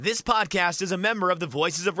This podcast is a member of the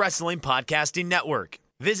Voices of Wrestling Podcasting Network.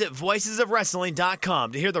 Visit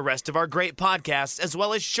voicesofwrestling.com to hear the rest of our great podcasts, as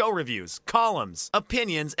well as show reviews, columns,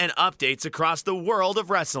 opinions, and updates across the world of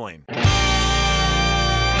wrestling.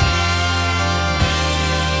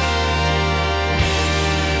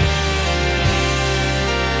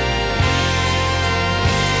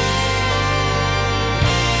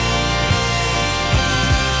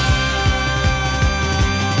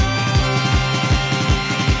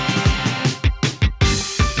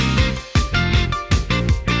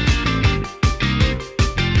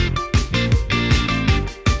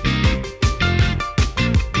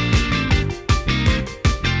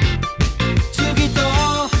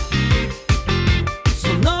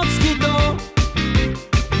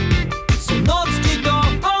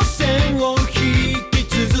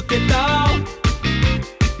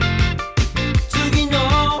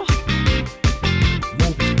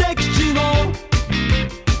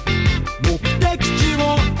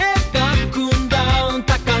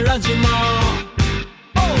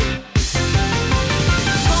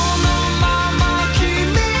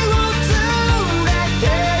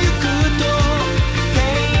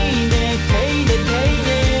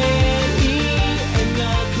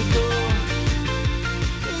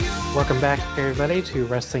 Welcome back, everybody, to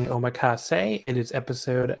Wrestling Omakase. It is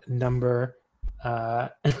episode number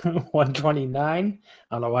 129.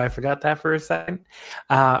 I don't know why I forgot that for a second.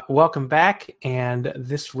 Welcome back, and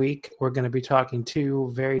this week we're going to be talking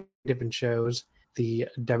two very different shows, the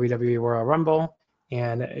WWE Royal Rumble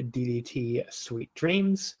and DDT Sweet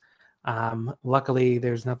Dreams. Luckily,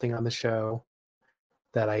 there's nothing on the show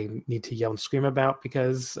that I need to yell and scream about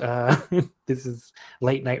because this is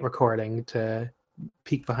late night recording to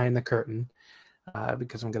peek behind the curtain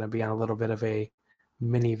because I'm going to be on a little bit of a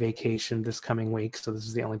mini vacation this coming week, so this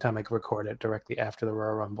is the only time I can record it directly after the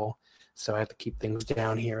Royal Rumble, so I have to keep things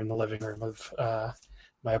down here in the living room of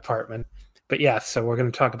my apartment. But yeah, so we're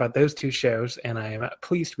going to talk about those two shows, and I am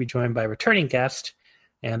pleased to be joined by a returning guest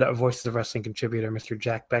and a Voices of Wrestling contributor, Mr.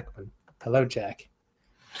 Jack Beckman. Hello, Jack.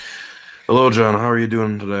 Hello, John. How are you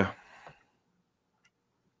doing today?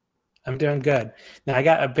 I'm doing good. Now, I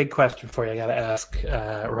got a big question for you I got to ask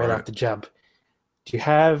right off the jump. Do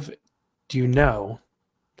you know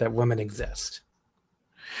that women exist?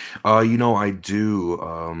 I do.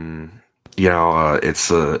 When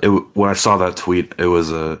I saw that tweet, it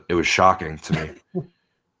was shocking to me.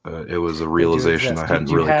 It was a realization I hadn't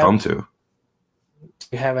really come to. Do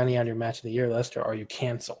you have any on your match of the year list, or are you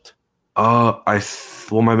canceled? My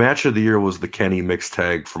match of the year was the Kenny mixed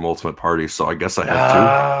tag from Ultimate Party, so I guess I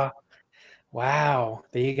have two. Wow,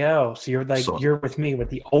 there you go. So you're with me with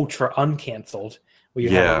the ultra uncanceled. Where you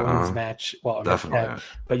have a women's match. Well, definitely.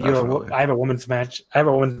 But I have a women's match. I have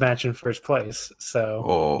a women's match in first place.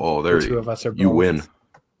 So there the two of us are both. You win.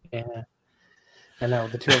 Yeah, I know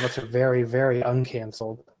the two of us are very, very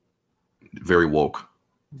uncanceled. Very woke.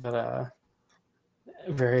 But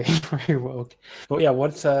very, very woke. But yeah,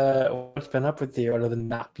 what's been up with you other than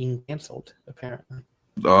not being canceled? Apparently.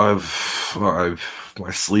 My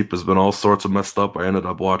sleep has been all sorts of messed up. I ended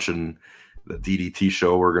up watching the DDT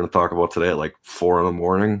show we're going to talk about today at like 4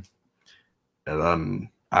 a.m, and then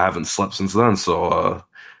I haven't slept since then. So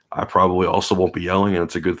I probably also won't be yelling, and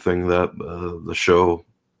it's a good thing that the show,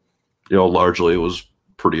 largely was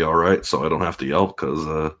pretty all right, so I don't have to yell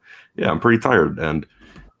because I'm pretty tired, and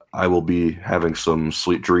I will be having some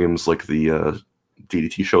sweet dreams like the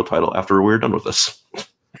DDT show title after we're done with this.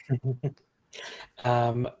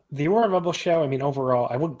 The Royal Rumble show, I mean, overall,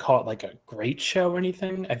 I wouldn't call it like a great show or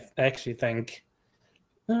anything. I actually think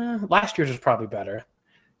last year's was probably better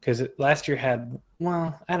because last year had,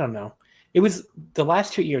 I don't know. It was the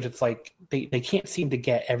last 2 years, it's like they can't seem to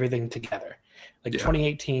get everything together. Like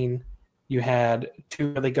 2018, you had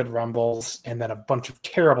two really good Rumbles and then a bunch of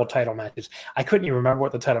terrible title matches. I couldn't even remember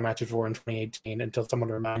what the title matches were in 2018 until someone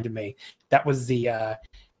reminded me. That was the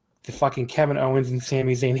fucking Kevin Owens and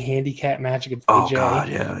Sami Zayn handicap match against AJ. Oh God,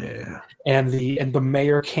 yeah. And the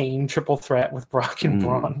Mayor Kane triple threat with Brock and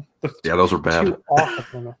Braun. Yeah, those were bad. Two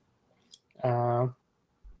awful.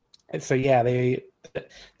 So yeah,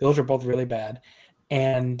 those are both really bad.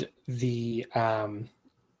 And the Rumbles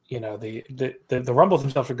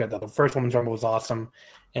themselves are good though. The first Women's Rumble was awesome,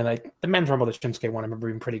 and like the Men's Rumble that Shinsuke won, I remember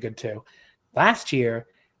being pretty good too. Last year,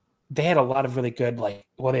 they had a lot of really good, they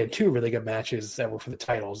had two really good matches that were for the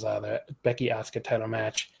titles, the Becky Asuka title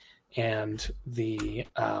match and the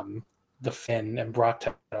Finn and Brock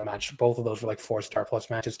title match. Both of those were like 4-star plus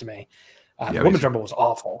matches to me. The Women's Rumble was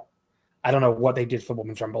awful. I don't know what they did for the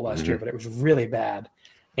Women's Rumble last year, but it was really bad.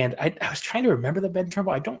 And I was trying to remember the Men's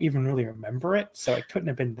Rumble. I don't even really remember it, so it couldn't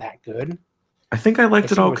have been that good. I think I liked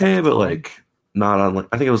it assume it was okay, but fine. like not on like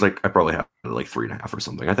I think it was like I probably had it like 3.5 or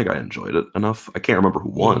something. I think I enjoyed it enough. I can't remember who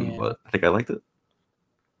won, Yeah. but I think I liked it.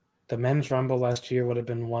 The men's rumble last year would have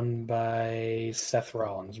been won by Seth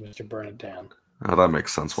Rollins, Mr. Burn It Down. Oh, that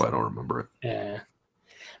makes sense why I don't remember it. Yeah,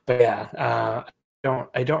 but yeah,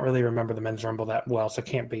 I don't really remember the men's rumble that well, so it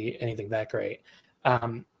can't be anything that great.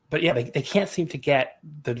 But yeah, they can't seem to get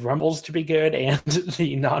the rumbles to be good and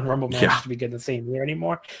the non-rumble matches to be good in the same year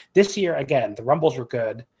anymore. This year, again, the rumbles were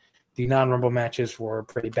good. The non-rumble matches were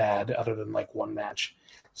pretty bad, other than like one match.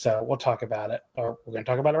 So we'll talk about it, or we're going to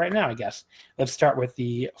talk about it right now, I guess. Let's start with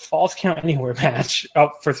the Falls Count Anywhere match. Oh,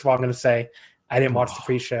 first of all, I'm going to say I didn't watch the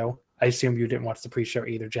pre-show. I assume you didn't watch the pre-show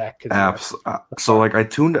either, Jack. So like I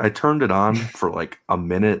turned it on for like a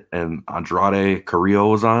minute, and Andrade Carrillo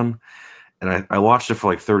was on, and I watched it for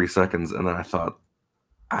like 30 seconds, and then I thought,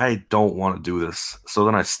 I don't want to do this. So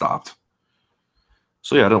then I stopped.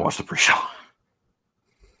 So yeah, I didn't watch the pre-show.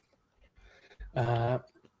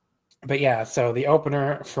 But yeah, so the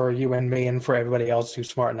opener for you and me and for everybody else who's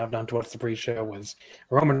smart enough not to watch the pre-show was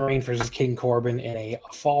Roman Reigns versus King Corbin in a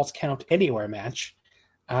Falls Count Anywhere match.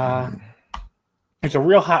 It's a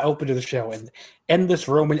real hot open to the show, and endless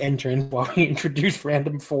Roman entrance while we introduced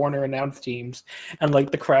random foreigner announced teams, and like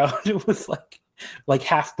the crowd was like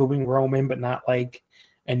half booing Roman, but not like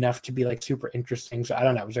enough to be like super interesting. So I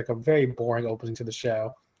don't know, it was like a very boring opening to the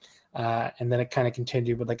show. And then it kind of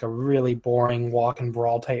continued with like a really boring walk and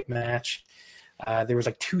brawl type match. There was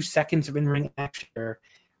like 2 seconds of in-ring action where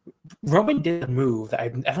Roman did a move that I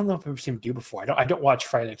don't know if I've ever seen him do before. I don't watch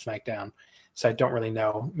Friday Night SmackDown, so I don't really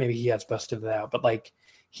know. Maybe he has busted it out, but like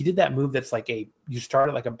he did that move that's like you start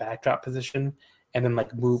at like a backdrop position and then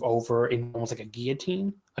like move over in almost like a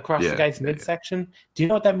guillotine across the guy's midsection. Do you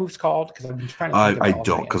know what that move's called? Because I've been trying to. I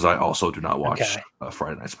don't, because I also do not watch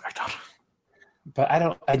Friday Night SmackDown. But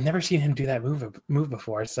I'd never seen him do that move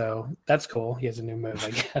before, so that's cool. He has a new move, I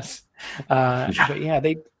guess. But yeah,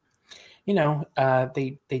 they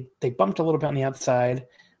bumped a little bit on the outside.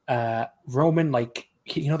 Roman, like,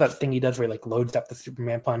 that thing he does where he like loads up the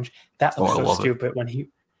Superman punch. That looks so stupid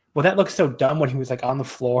that looks so dumb when he was like on the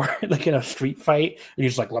floor, like in a street fight, and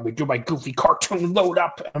he's like, "Let me do my goofy cartoon load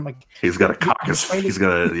up." And I'm like, he's got to cock his, he's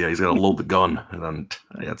got to load the gun, and then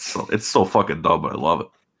it's so fucking dumb, but I love it.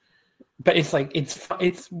 But it's like it's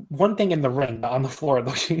one thing in the ring, but on the floor it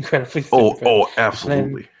looks incredibly stupid. Oh,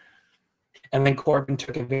 absolutely. And then Corbin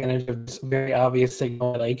took advantage of this very obvious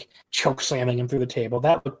signal, like choke slamming him through the table.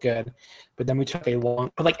 That looked good. But then we took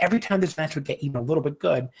but like every time this match would get even a little bit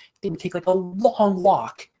good, they would take like a long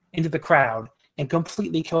walk into the crowd and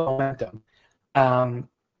completely kill momentum.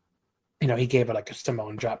 He gave it like a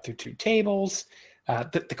Samoan drop through 2 tables.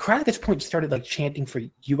 The crowd at this point started like chanting for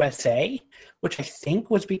USA, which I think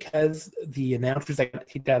was because the announcers that got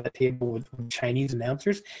kicked out of the table with Chinese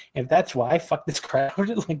announcers. And if that's why, fuck this crowd.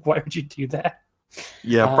 Like, why would you do that?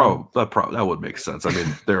 Yeah, that would make sense. I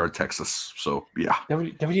mean, they're in Texas, so yeah.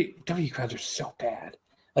 W crowds are so bad.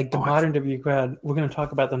 Like the modern W crowd, we're going to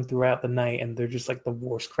talk about them throughout the night, and they're just like the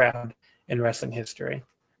worst crowd in wrestling history.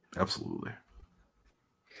 Absolutely.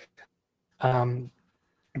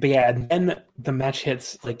 But yeah, and then the match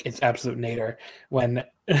hits like its absolute nadir when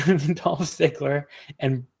Dolph Ziggler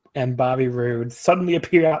and Bobby Roode suddenly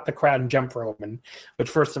appear out the crowd and jump Roman. But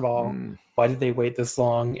first of all, why did they wait this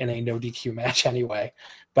long in a no DQ match anyway?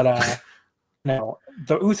 But no,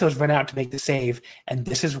 the Usos went out to make the save, and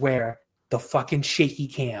this is where the fucking shaky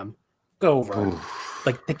cam go over. Oof.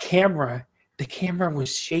 Like the camera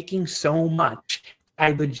was shaking so much,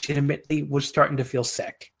 I legitimately was starting to feel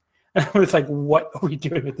sick. I was like, what are we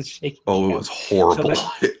doing with the shaky cam? It was horrible.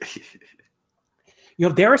 So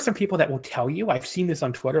there are some people that will tell you, I've seen this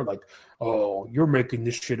on Twitter, like, oh, you're making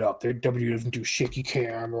this shit up. The W doesn't do shaky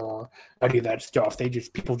cam or any of that stuff.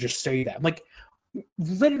 People just say that. I'm like,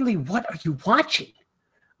 literally, what are you watching?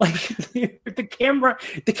 Like the camera,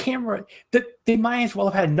 they might as well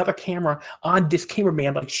have had another camera on this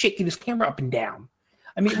cameraman, like shaking his camera up and down.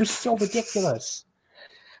 I mean, it was so ridiculous.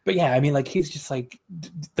 But yeah, I mean, like he's just like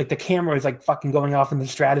the camera is like fucking going off in the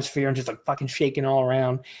stratosphere and just like fucking shaking all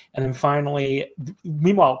around. And then finally,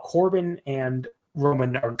 meanwhile, Corbin and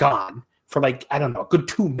Roman are gone for like, I don't know, a good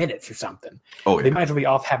 2 minutes or something. Oh, yeah. They might as well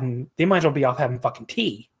be off having fucking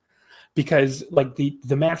tea. Because like the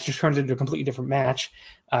match just turns into a completely different match.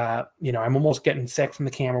 I'm almost getting sick from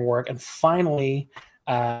the camera work, and finally,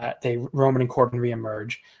 Roman and Corbin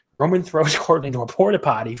reemerge. Roman throws Corbin into a porta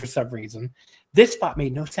potty for some reason. This spot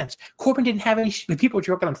made no sense. Corbin didn't have any. People were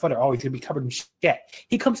joking on Twitter, "Oh, he's gonna be covered in shit."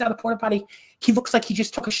 He comes out of the porta potty. He looks like he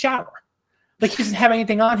just took a shower. Like he doesn't have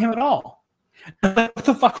anything on him at all. What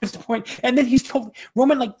the fuck was the point? And then he's told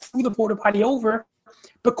Roman like threw the porta potty over,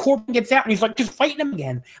 but Corbin gets out and he's like just fighting him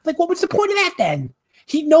again. Like, what was the point of that then?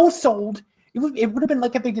 He no-sold. It would have been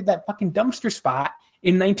like if they did that fucking dumpster spot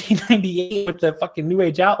in 1998 with the fucking New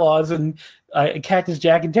Age Outlaws and Cactus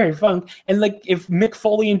Jack and Terry Funk, and like if Mick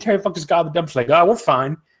Foley and Terry Funk just got the dumpster, like, oh, we're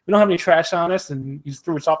fine. We don't have any trash on us, and you just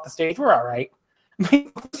threw us off the stage. We're all right.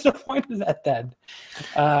 Like, what's the point of that then?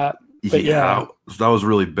 But yeah, that was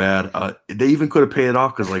really bad. They even could have paid it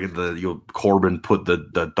off because like Corbin put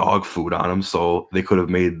the dog food on him, so they could have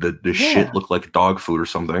made the shit look like dog food or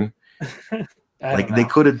something. Like they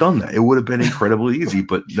could have done that. It would have been incredibly easy,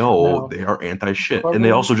 but no, they are anti-shit, and they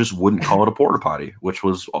also just wouldn't call it a porta potty, which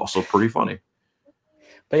was also pretty funny.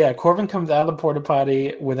 But yeah, Corbin comes out of the porta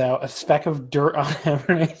potty without a speck of dirt on him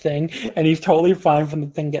or anything, and he's totally fine from the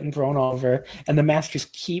thing getting thrown over. And the match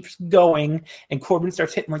just keeps going, and Corbin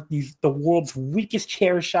starts hitting like the world's weakest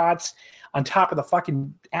chair shots on top of the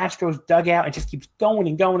fucking Astros dugout. It just keeps going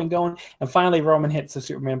and going and going. And finally, Roman hits the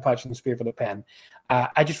Superman punch and the spear for the pin.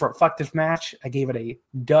 I just wrote, fuck this match. I gave it a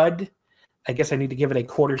dud. I guess I need to give it a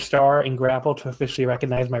 1/4 star in Grapple to officially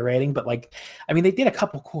recognize my rating. But like, I mean, they did a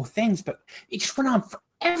couple cool things, but it just went on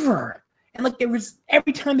forever. And like, there was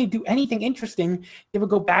every time they do anything interesting, they would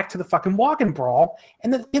go back to the fucking walk-in brawl.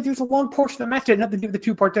 And then there was a long portion of the match that had nothing to do with the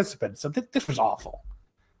two participants. So this was awful,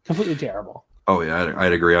 completely terrible. Oh yeah,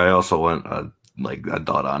 I'd agree. I also went like a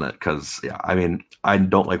dot on it because I mean, I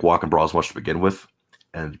don't like walk-in brawls much to begin with.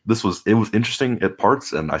 And it was interesting at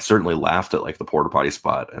parts, and I certainly laughed at like the porta potty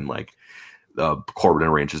spot and like Corbin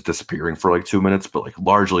and Reigns just disappearing for like 2 minutes. But like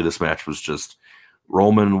largely, this match was just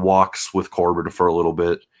Roman walks with Corbin for a little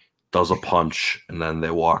bit, does a punch, and then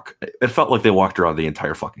they walk. It felt like they walked around the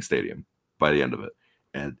entire fucking stadium by the end of it,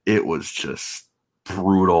 and it was just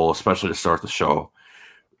brutal, especially to start the show.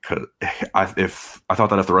 Because I thought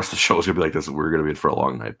that if the rest of the show was gonna be like this, we were gonna be in for a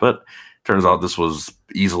long night, but turns out this was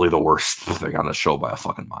easily the worst thing on the show by a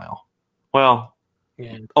fucking mile. Well,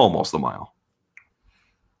 almost a mile.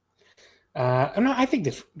 No, I think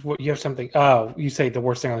you have something. Oh, you say the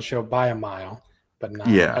worst thing on the show by a mile, but not.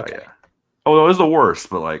 Yeah. Okay. Yeah. Oh, no, it was the worst,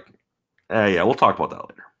 but like, yeah, we'll talk about that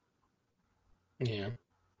later.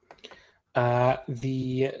 Yeah.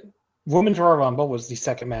 The Women's Royal Rumble was the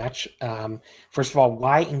second match. First of all,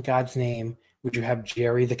 why in God's name would you have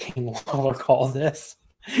Jerry the King Lawler call this?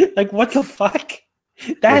 Like, what the fuck?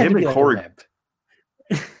 That had to be Corey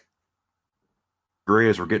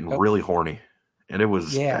Graves were getting really horny, and it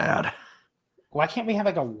was bad. Why can't we have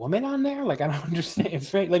like a woman on there? Like, I don't understand. It's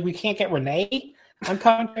very like we can't get Renee on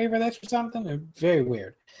commentary for this or something. It's very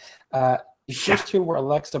weird. The first two were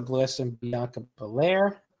Alexa Bliss and Bianca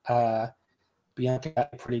Belair. Bianca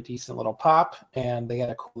got a pretty decent little pop, and they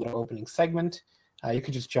had a cool little opening segment. You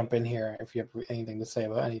could just jump in here if you have anything to say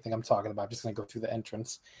about anything I'm talking about. Just going to go through the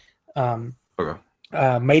entrance. Okay.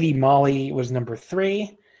 Mighty Molly was number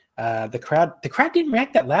 3. The crowd didn't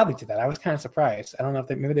react that loudly to that. I was kind of surprised. I don't know if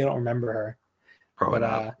maybe they don't remember her. Probably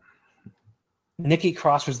not. Nikki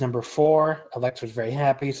Cross was number 4. Alexa was very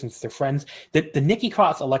happy since they're friends. The Nikki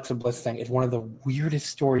Cross Alexa Bliss thing is one of the weirdest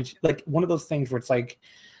stories. Like one of those things where it's like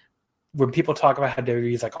when people talk about how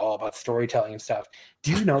WWE is like all about storytelling and stuff.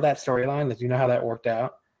 Do you know that storyline? Like, do you know how that worked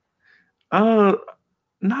out?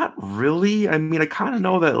 Not really. I mean, I kind of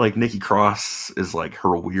know that like Nikki Cross is like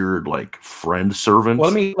her weird like friend servant.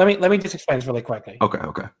 Well, let me just explain this really quickly.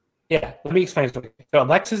 Okay. Yeah, let me explain this really quickly. So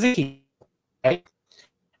Alexa's a heel, right?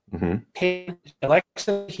 Mm-hmm.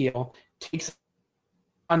 Alexa heel takes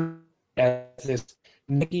on as this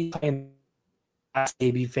Nikki playing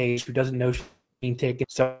baby face who doesn't know she's being taken.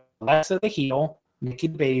 So Alexa the heel, Nikki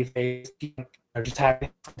the baby face, are just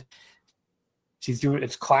having. She's doing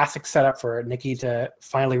it's classic setup for Nikki to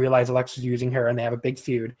finally realize Alexa's using her, and they have a big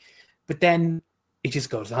feud. But then it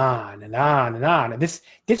just goes on and on and on. And this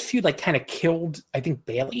feud like kind of killed, I think,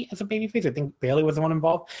 Bayley as a babyface. I think Bayley was the one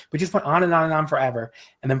involved. But just went on and on and on forever.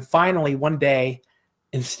 And then finally one day,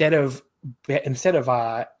 instead of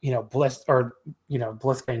Bliss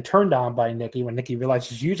Bliss getting turned on by Nikki when Nikki realizes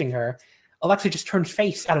she's using her, Alexa just turns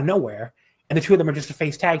face out of nowhere, and the two of them are just a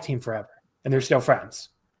face tag team forever, and they're still friends.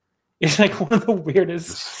 It's like one of the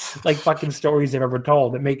weirdest like fucking stories they've ever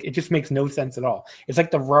told. It just makes no sense at all. It's like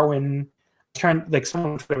the Rowan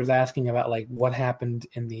someone was asking about like what happened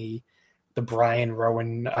in the Brian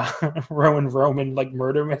Rowan Roman like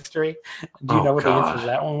murder mystery. Do you know what the answer to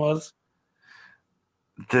that one was?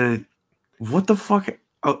 What the fuck?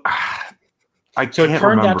 Oh, I can't remember. So it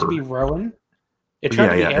turned out to be Rowan. It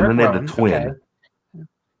turned out to be Eric and then they had Rowan. the twin. Okay.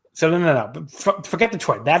 So no. Forget the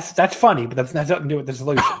twin. That's funny, but that's nothing to do with the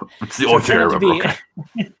solution. It's the only thing I remember.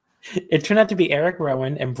 It turned out to be Eric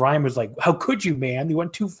Rowan, and Brian was like, "How could you, man? You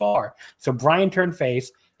went too far." So Brian turned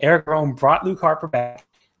face. Eric Rowan brought Luke Harper back.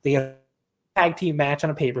 They had a tag team match on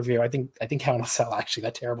a pay-per-view. I think Hell in a Cell, actually,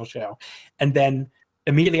 that terrible show. And then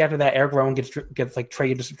immediately after that, Eric Rowan gets like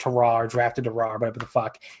traded to Raw or drafted to Raw, whatever the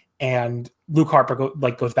fuck. And Luke Harper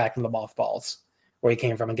goes back to the mothballs where he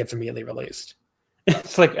came from and gets immediately released.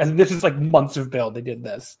 It's like, and this is like months of build. They did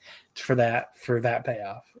this for that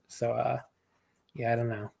payoff. So yeah, I don't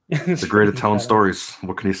know. The great at telling stories.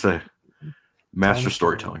 What can you say? Master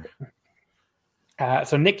storytelling.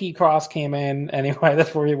 So Nikki Cross came in anyway.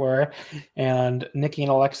 That's where we were, and Nikki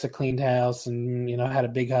and Alexa cleaned house, and had a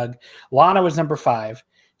big hug. Lana was number 5.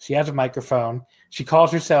 She has a microphone. She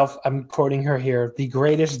calls herself, I'm quoting her here, the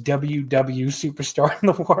greatest WW superstar in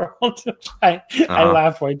the world. I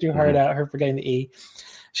laughed way too hard at her for getting the E.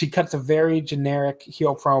 She cuts a very generic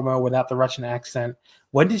heel promo without the Russian accent.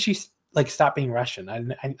 When did she stop being Russian?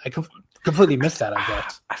 I completely missed that, I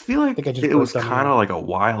guess. I feel like it was kind of like a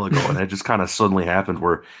while ago, and it just kind of suddenly happened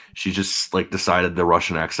where she just decided the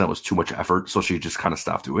Russian accent was too much effort, so she just kind of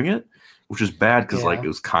stopped doing it, which is bad because it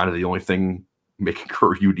was kind of the only thing making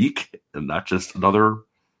her unique and not just another,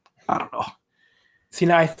 I don't know. See,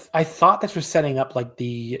 now I thought this was setting up like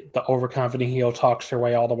the overconfident heel talks her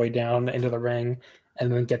way all the way down into the ring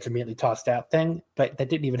and then gets immediately tossed out thing, but that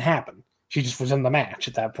didn't even happen. She just was in the match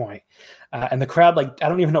at that point. And the crowd, I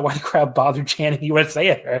don't even know why the crowd bothered chanting USA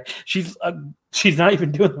at her. She's not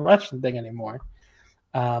even doing the Russian thing anymore.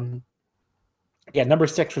 Number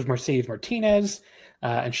 6 was Mercedes Martinez.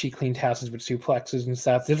 And she cleaned houses with suplexes and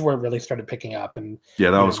stuff. This is where it really started picking up. And that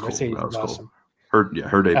was cool. That was awesome. Cool.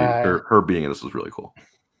 Her debut, her being in this was really cool.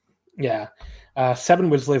 Yeah. 7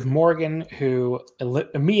 was Liv Morgan, who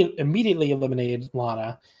immediately eliminated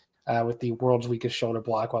Lana with the world's weakest shoulder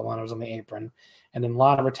block while Lana was on the apron. And then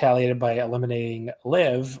Lana retaliated by eliminating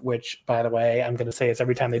Liv, which, by the way, I'm going to say this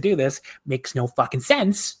every time they do this, makes no fucking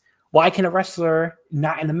sense. Why can a wrestler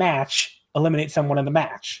not in the match eliminate someone in the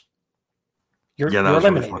match? You're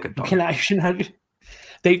eliminated. Really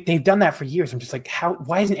they've done that for years. I'm just like,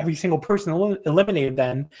 why isn't every single person eliminated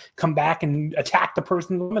then come back and attack the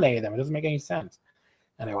person who eliminated them? It doesn't make any sense.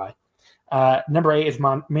 Anyway, number 8 is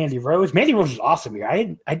Mandy Rose. Mandy Rose is awesome here.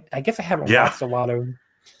 I guess I haven't watched a lot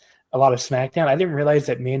of SmackDown. I didn't realize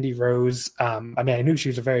that Mandy Rose. I knew she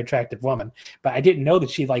was a very attractive woman, but I didn't know that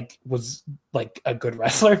she was a good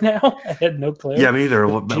wrestler. Now I had no clue. Yeah, me either.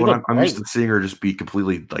 I'm used to seeing her just be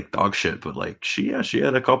completely dog shit, but she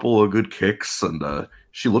had a couple of good kicks, and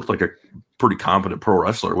she looked like a pretty competent pro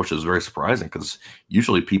wrestler, which is very surprising because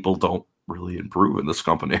usually people don't really improve in this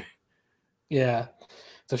company. Yeah,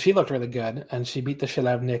 so she looked really good, and she beat the shit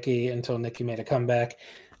out of Nikki until Nikki made a comeback.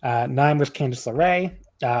 9 was Candice LeRae.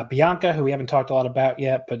 Bianca, who we haven't talked a lot about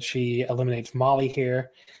yet, but she eliminates Molly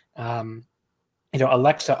here.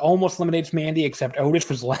 Alexa almost eliminates Mandy, except Otis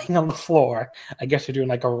was laying on the floor. I guess they're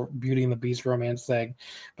doing a Beauty and the Beast romance thing.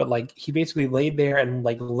 But he basically laid there and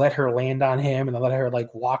let her land on him and then let her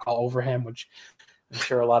walk all over him, which I'm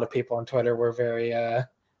sure a lot of people on Twitter were very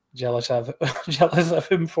jealous of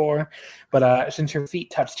him for. But since her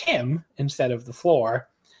feet touched him instead of the floor,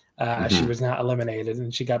 she was not eliminated,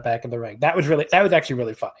 and she got back in the ring. That was actually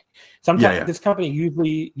really funny. Sometimes this company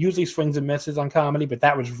usually swings and misses on comedy, but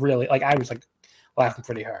that was really I was laughing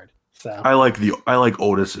pretty hard. So I like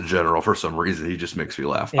Otis in general for some reason. He just makes me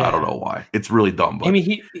laugh. Yeah. I don't know why. It's really dumb. But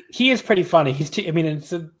he is pretty funny. It's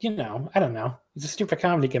I don't know. It's a stupid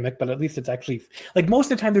comedy gimmick, but at least it's actually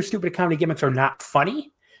most of the time their stupid comedy gimmicks are not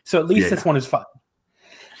funny. So at least this one is fun.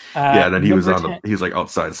 And then he was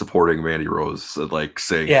outside supporting Mandy Rose,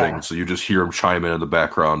 saying things. So you just hear him chime in the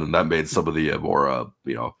background, and that made some of the more,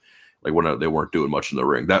 when they weren't doing much in the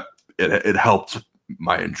ring. That it helped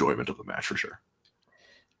my enjoyment of the match for sure.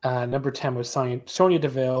 Number 10 was Sonya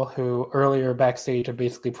Deville, who earlier backstage had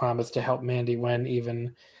basically promised to help Mandy win,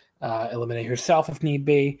 even eliminate herself if need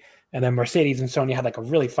be. And then Mercedes and Sonya had a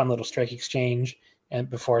really fun little strike exchange, and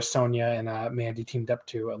before Sonya and Mandy teamed up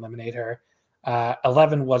to eliminate her.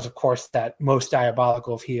 11 was, of course, that most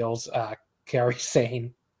diabolical of heels, Kairi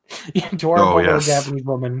Sane, adorable little Japanese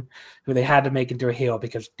woman who they had to make into a heel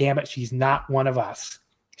because, damn it, she's not one of us.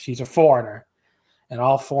 She's a foreigner, and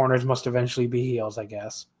all foreigners must eventually be heels, I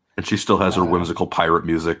guess. And she still has her whimsical pirate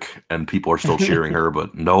music, and people are still cheering her,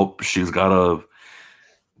 but nope, she's got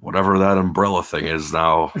whatever that umbrella thing is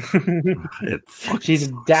now. She's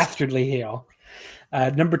a dastardly heel.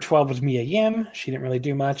 Number 12 was Mia Yim. She didn't really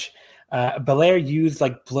do much. Belair used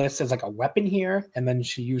Bliss as a weapon here, and then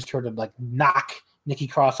she used her to knock Nikki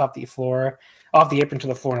Cross off the apron to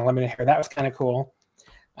the floor and eliminate her. That was kind of cool.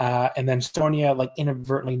 And then Sonya like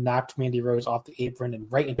inadvertently knocked Mandy Rose off the apron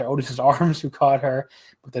and right into Otis's arms, who caught her.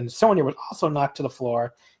 But then Sonya was also knocked to the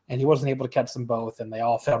floor, and he wasn't able to catch them both, and they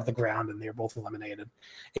all fell to the ground, and they were both eliminated.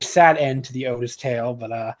 A sad end to the Otis tale,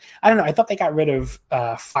 but I don't know. I thought they got rid of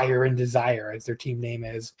Fire and Desire, as their team name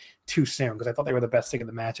is, too soon, because I thought they were the best thing in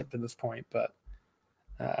the match up to this point. But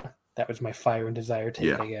that was my Fire and Desire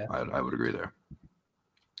take, I guess. I would agree there.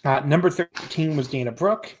 Number 13 was Dana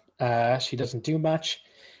Brooke. She doesn't do much.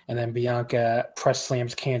 And then Bianca press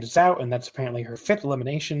slams Candice out, and that's apparently her 5th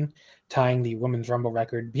elimination, tying the Women's Rumble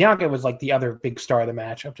record. Bianca was like the other big star of the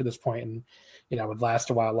match up to this point, and would last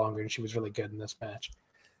a while longer, and she was really good in this match.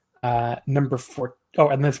 Number 4. Oh,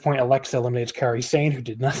 at this point, Alexa eliminates Kairi Sane, who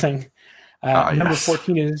did nothing. Number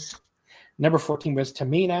 14 was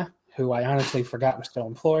Tamina, who I honestly forgot was still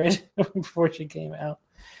employed before she came out.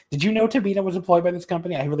 Did you know Tamina was employed by this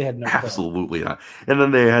company? I really had no clue. Absolutely not. And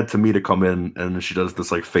then they had Tamina come in, and she does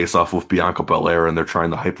this like face off with Bianca Belair, and they're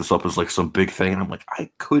trying to hype this up as like some big thing. And I'm like,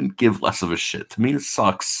 I couldn't give less of a shit. Tamina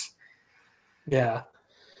sucks. Yeah,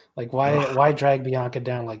 like why drag Bianca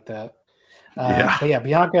down like that? But yeah,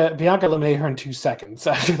 Bianca eliminated her in 2 seconds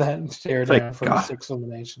after that and stared down for the 6th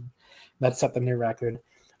elimination. That set the new record.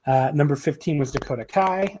 Number 15 was Dakota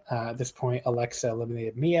Kai. At this point, Alexa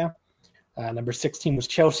eliminated Mia. Number 16 was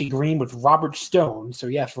Chelsea Green with Robert Stone. So,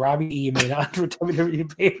 yes, Robbie E. made on for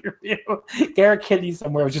WWE pay-per-view. Garrett Kennedy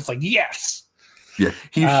somewhere was just like, yes. Yeah,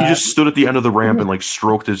 he just stood at the end of the ramp and like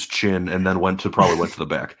stroked his chin and then went to the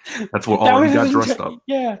back. That's what he got dressed up.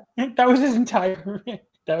 Yeah, that was his entire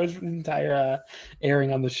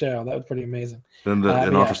airing on the show. That was pretty amazing. Then the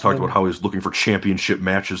announcers talked about how he's looking for championship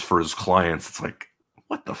matches for his clients. It's like,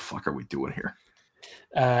 what the fuck are we doing here?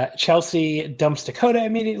 Chelsea dumps Dakota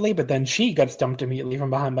immediately, but then she gets dumped immediately from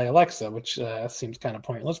behind by Alexa, which seems kind of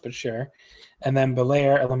pointless, but sure. And then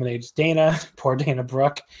Belair eliminates Dana, poor Dana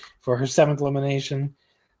Brooke, for her 7th elimination.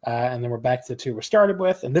 And then we're back to the 2 we started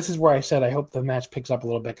with. And this is where I said I hope the match picks up a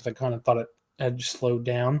little bit, because I kind of thought it had slowed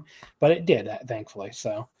down, but it did, thankfully.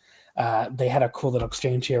 So they had a cool little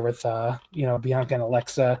exchange here with Bianca and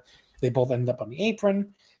Alexa. They both ended up on the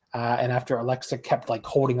apron. And after Alexa kept like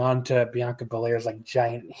holding on to Bianca Belair's like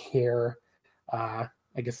giant hair, I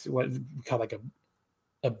guess what we call like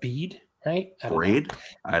a bead, right? Braid?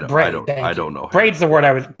 I don't know. Braid is the word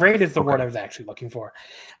I was actually looking for.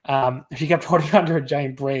 She kept holding on to her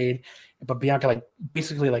giant braid, but Bianca like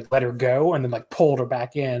basically like let her go and then like pulled her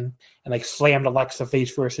back in and like slammed Alexa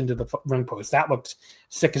face first into the ring post. That looked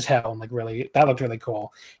sick as hell and that looked really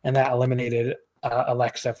cool. And that eliminated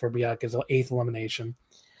Alexa for Bianca's 8th elimination.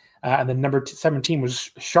 And then number 17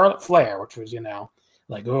 was Charlotte Flair, which was,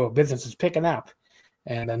 like, oh, business is picking up.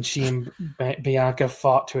 And then she and Bianca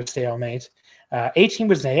fought to a stalemate. 18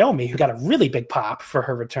 was Naomi, who got a really big pop for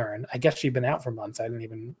her return. I guess she'd been out for months. I didn't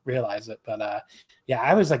even realize it. But,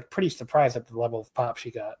 I was, like, pretty surprised at the level of pop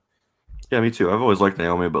she got. Yeah, me too. I've always liked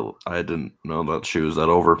Naomi, but I didn't know that she was that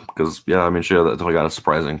over. Because, she definitely got a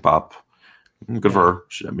surprising pop. Good for her.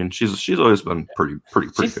 She's always been pretty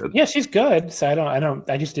good. Yeah, she's good. So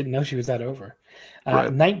I just didn't know she was that over.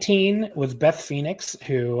 Right. 19 was Beth Phoenix,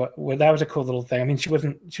 that was a cool little thing. I mean, she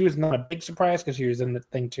was not a big surprise because she was in the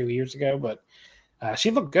thing 2 years ago, but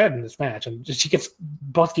she looked good in this match, and she gets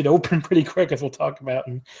busted open pretty quick, as we'll talk about,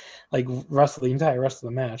 and like the entire rest of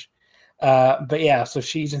the match. But yeah, so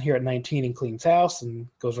she's in here at 19 and cleans house and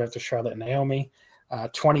goes right to Charlotte and Naomi.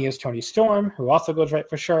 20 is Toni Storm, who also goes right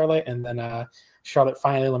for Charlotte, and then Charlotte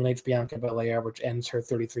finally eliminates Bianca Belair, which ends her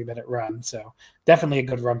 33-minute run. So definitely a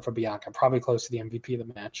good run for Bianca, probably close to the MVP of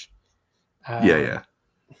the match.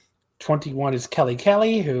 21 is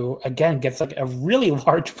Kelly, who again gets like a really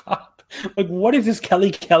large pop. Like, what is this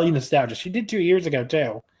Kelly nostalgia? She did 2 years ago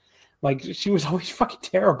too. Like, she was always fucking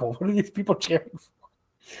terrible. What are these people cheering for?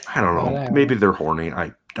 I don't know. Maybe they're horny.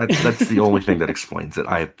 That's the only thing that explains it.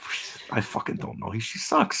 I fucking don't know. She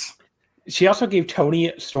sucks. She also gave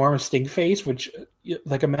Toni Storm a stink face, which,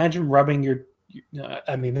 like, imagine rubbing your.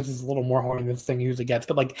 I mean, this is a little more horny than this thing usually gets,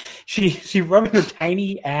 but like she rubbing her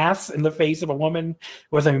tiny ass in the face of a woman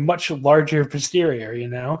with a much larger posterior.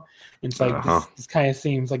 It's like this kind of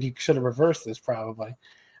seems like you should have reversed this probably.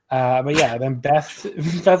 But yeah, then Beth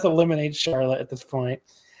eliminates Charlotte at this point.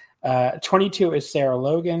 22 is Sarah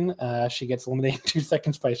Logan. She gets eliminated in 2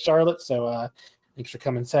 seconds by Charlotte, so thanks for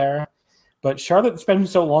coming, Sarah. But Charlotte spends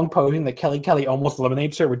so long posing that Kelly almost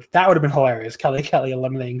eliminates her, which that would have been hilarious. Kelly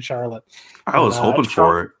eliminating Charlotte. I was hoping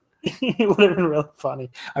for it. It would have been really funny.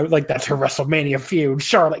 I would like that's her WrestleMania feud.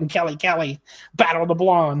 Charlotte and Kelly battle the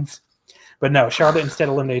blondes. But no, Charlotte instead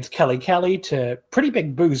eliminates Kelly Kelly to pretty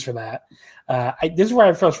big boos for that. This is where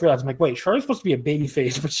I first realized, I'm like, wait, Charlotte's supposed to be a baby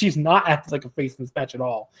face, but she's not acting like a face in this match at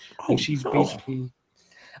all. Like, she's basically,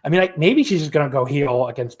 I mean, like, maybe she's just going to go heel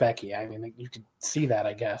against Becky. I mean, like, you could see that,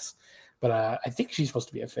 I guess. But I think she's supposed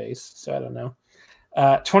to be a face, so I don't know.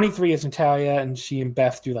 23 is Natalya, and she and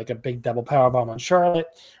Beth do like a big double powerbomb on Charlotte.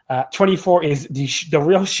 24 is the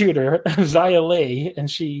real shooter, Xia Li, and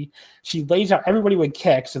she lays out everybody with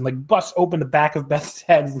kicks and like busts open the back of Beth's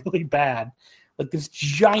head really bad. Like this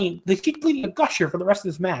giant, they keep bleeding a gusher for the rest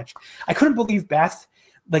of this match. I couldn't believe Beth,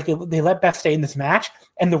 like they let Beth stay in this match.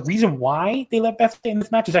 And the reason why they let Beth stay in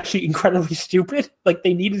this match is actually incredibly stupid. Like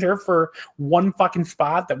they needed her for one fucking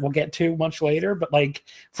spot that we'll get to much later. But like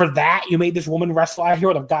for that, you made this woman wrestle out here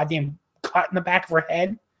with a goddamn cut in the back of her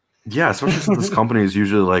head. Yeah, especially since this company is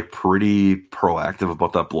usually like pretty proactive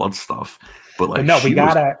about that blood stuff. But like, no, she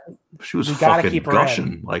was fucking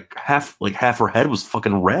gushing. Like half her head was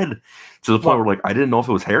fucking red to the point where like I didn't know if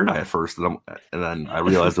it was hair dye at first, and then I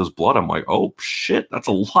realized it was blood. I'm like, oh shit, that's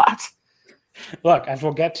a lot. Look, as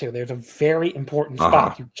we'll get to, there's a very important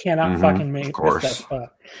spot. You cannot fucking miss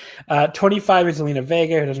that spot. 25 is Zelina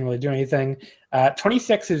Vega, who doesn't really do anything.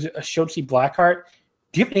 26 is Shotzi Blackheart.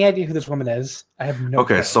 Do you have any idea who this woman is? I have no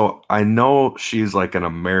clue. So I know she's like an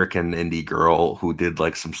American indie girl who did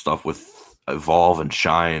like some stuff with Evolve and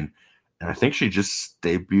Shine, and I think she just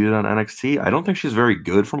debuted on NXT. I don't think she's very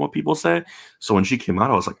good from what people say. So when she came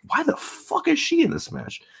out, I was like, why the fuck is she in this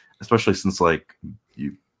match? Especially since like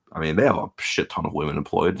they have a shit ton of women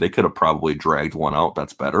employed. They could have probably dragged one out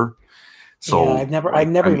that's better. So yeah, I've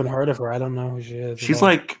never even heard of her. I don't know who she is. She's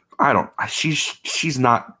like, she's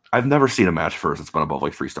not. I've never seen a match for her that's been above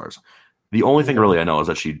like 3 stars. The only thing really I know is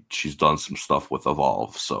that she's done some stuff with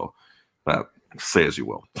Evolve. So that say as you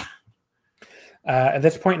will. At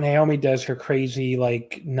this point, Naomi does her crazy,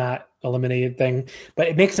 like, not eliminated thing, but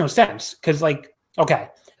it makes no sense because, like, okay,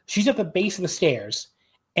 she's at the base of the stairs,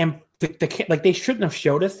 and they shouldn't have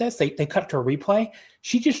showed us this. They cut to a replay.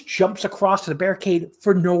 She just jumps across to the barricade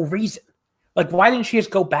for no reason. Like, why didn't she just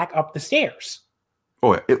go back up the stairs?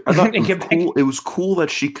 Oh, I thought it was cool. It was cool that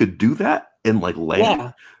she could do that and like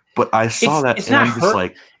land, but I saw that and I'm just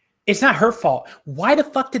like. It's not her fault. Why the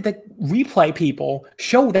fuck did the replay people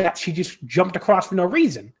show that she just jumped across for no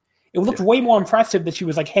reason? It looked way more impressive that she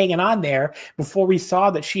was like hanging on there before we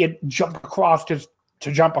saw that she had jumped across just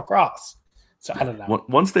to jump across. So I don't know.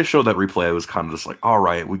 Once they showed that replay, I was kind of just like, all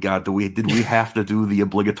right, did we have to do the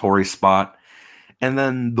obligatory spot? And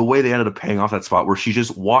then the way they ended up paying off that spot where she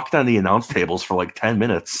just walked on the announce tables for like 10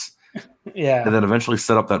 minutes. Yeah. And then eventually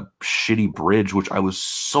set up that shitty bridge, which I was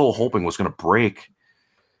so hoping was going to break.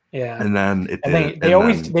 Yeah, and then it did. They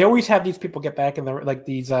always have these people get back in the like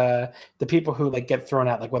these the people who like get thrown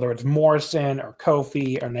out, like whether it's Morrison or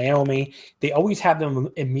Kofi or Naomi, they always have them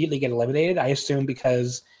immediately get eliminated. I assume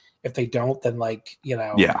because if they don't, then like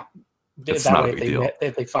it's not a big deal.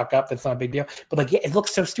 If they fuck up, that's not a big deal. But like it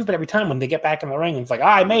looks so stupid every time when they get back in the ring and it's like,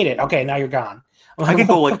 I made it. Okay, now you're gone. I could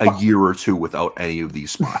go like a year or two without any of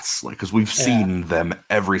these spots, like because we've seen them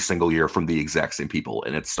every single year from the exact same people,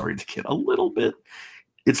 and it's starting to get a little bit.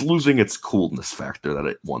 It's losing its coolness factor that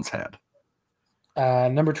it once had.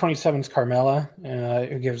 Number 27 is Carmella,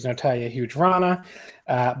 who gives Natalya a huge Rana.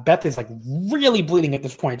 Beth is like really bleeding at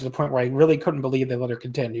this point, to the point where I really couldn't believe they let her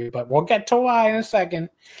continue, but we'll get to why in a second.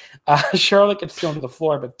 Charlotte gets thrown to the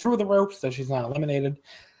floor, but through the ropes, so she's not eliminated.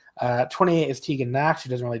 28 is Tegan Knox. She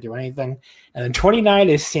doesn't really do anything. And then 29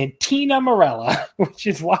 is Santina Marella, which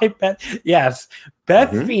is why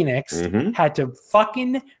Beth Phoenix had to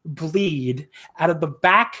fucking bleed out of the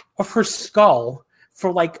back of her skull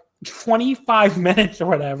for like 25 minutes or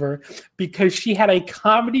whatever because she had a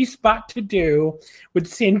comedy spot to do with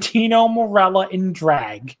Santino Marella in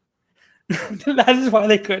drag. That is why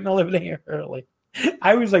they couldn't eliminate her early.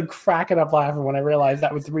 I was like cracking up laughing when I realized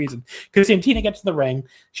that was the reason. Because Santina gets in the ring,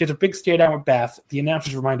 she has a big stare down with Beth. The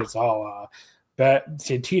announcers remind us,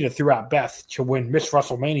 Santina threw out Beth to win Miss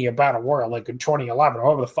WrestleMania Battle Royal like in 2011.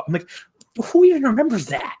 Or I'm like, who even remembers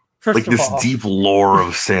that? Like this deep lore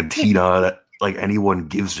of Santina that like anyone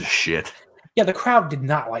gives a shit. Yeah, the crowd did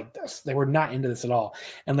not like this. They were not into this at all.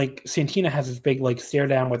 And like Santina has this big like stare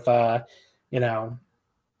down with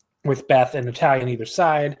with Beth and Natalya on either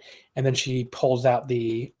side, and then she pulls out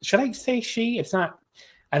should I say she? It's not,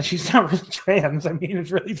 and she's not really trans. I mean,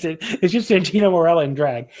 it's just Santino Marella in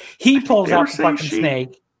drag. He pulls out the fucking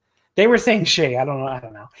snake. They were saying she. I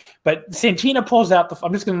don't know. But Santina pulls out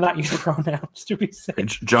I'm just going to not use pronouns to be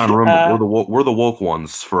safe. John, remember, we're the woke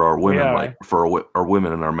ones for our women, for our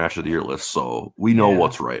women in our match of the year list, so we know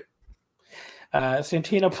what's right.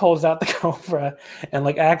 Santino pulls out the Cobra and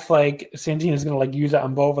like acts like Santino's gonna like use it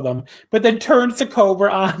on both of them, but then turns the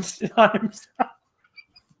Cobra on himself.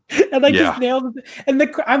 And like just nailed it.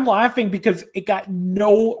 And I'm laughing because it got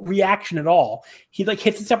no reaction at all. He like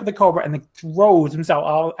hits himself with the Cobra and like throws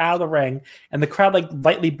himself out of the ring, and the crowd like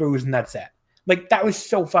lightly boos, and that's it. Like that was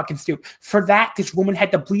so fucking stupid. For that, this woman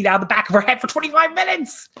had to bleed out of the back of her head for 25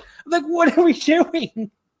 minutes. Like, what are we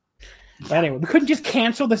doing? But anyway, we couldn't just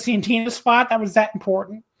cancel the Santino spot. That was that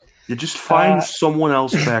important. You just find someone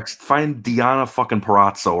else back. Find Deanna fucking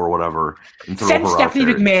Parazzo or whatever. And throw send her Stephanie out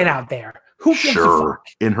there. McMahon out there. Who gives a fuck?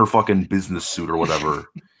 In her fucking business suit or whatever.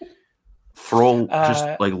 Throw just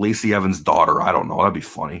like Lacey Evans' daughter. I don't know. That'd be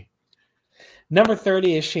funny. Number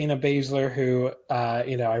 30 is Shayna Baszler, who,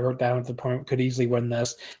 I wrote down at the point could easily win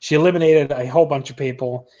this. She eliminated a whole bunch of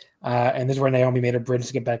people, and this is where Naomi made her bridge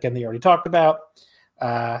to get back in that you already talked about.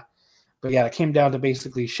 But yeah, it came down to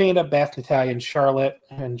basically Shayna, Beth, Natalya, and Charlotte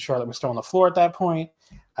was still on the floor at that point.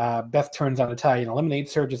 Beth turns on Natalya and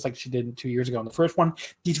eliminates her just like she did 2 years ago in the first one.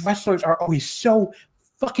 These wrestlers are always so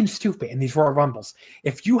fucking stupid in these Royal Rumbles.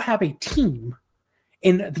 If you have a team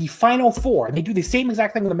in the final four, and they do the same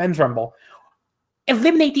exact thing with the Men's Rumble,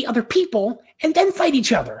 eliminate the other people and then fight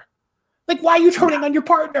each other. Like, why are you turning on your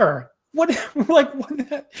partner?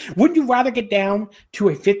 Wouldn't you rather get down to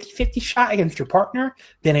a 50-50 shot against your partner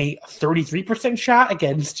than a 33% shot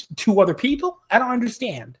against two other people? I don't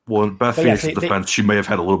understand. Well, in Beth Phoenix's defense, she may have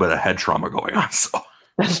had a little bit of head trauma going on. So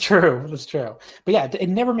That's true. But yeah, it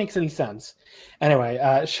never makes any sense.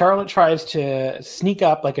 Anyway, Charlotte tries to sneak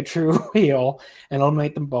up like a true heel and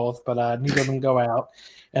eliminate them both, but neither of them go out.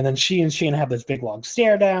 And then she and Shayna have this big long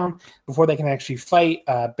stare down before they can actually fight.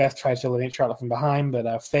 Beth tries to eliminate Charlotte from behind,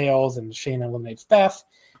 but fails, and Shayna eliminates Beth.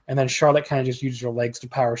 And then Charlotte kind of just uses her legs to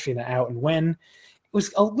power Shayna out and win. It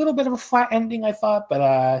was a little bit of a flat ending, I thought, but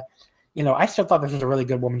I still thought this was a really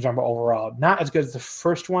good Women's Rumble overall. Not as good as the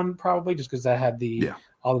first one, probably, just because that had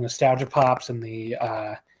all the nostalgia pops and the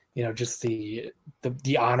just the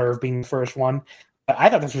honor of being the first one. But I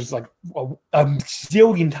thought this was like a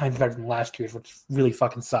zillion times better than last year's, which really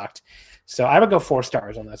fucking sucked. So I would go 4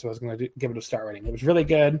 stars on this. So I was going to give it a star rating. It was really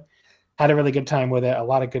good. Had a really good time with it. A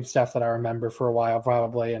lot of good stuff that I remember for a while,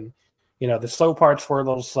 probably. And the slow parts were a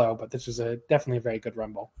little slow, but this was definitely a very good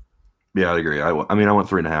Rumble. Yeah, I agree. I went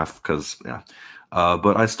 3.5 because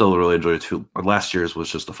but I still really enjoyed it too. Last year's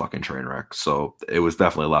was just a fucking train wreck, so it was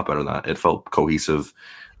definitely a lot better than that. It felt cohesive.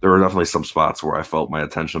 There were definitely some spots where I felt my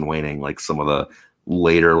attention waning, like some of the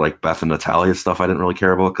later like Beth and Natalya stuff I didn't really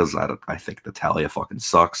care about because I think Natalya fucking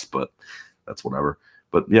sucks, but that's whatever.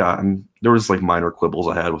 But yeah, there was like minor quibbles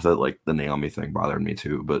I had with it, like the Naomi thing bothered me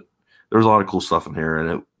too. But there was a lot of cool stuff in here,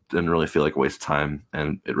 and it didn't really feel like a waste of time.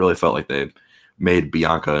 And it really felt like they made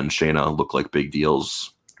Bianca and Shayna look like big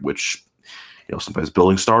deals, which sometimes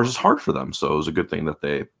building stars is hard for them. So it was a good thing that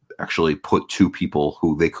they actually put 2 people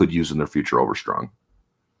who they could use in their future over strong.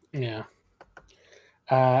 Yeah.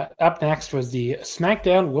 Up next was the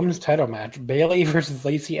SmackDown Women's Title match, Bayley versus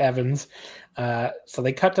Lacey Evans. So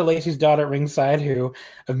they cut to Lacey's daughter at ringside, who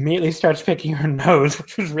immediately starts picking her nose,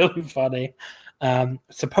 which was really funny.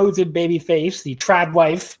 Supposed babyface, the trad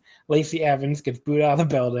wife, Lacey Evans, gets booed out of the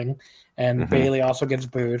building, and Bayley also gets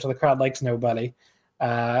booed, so the crowd likes nobody.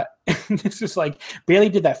 This is like Bayley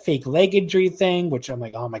did that fake leg injury thing, which I'm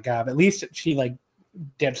like, oh my god. At least she like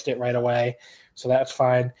ditched it right away, so that's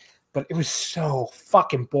fine. But it was so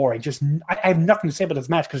fucking boring. I have nothing to say about this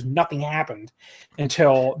match because nothing happened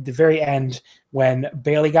until the very end when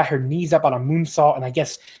Bayley got her knees up on a moonsault and I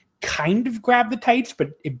guess kind of grabbed the tights,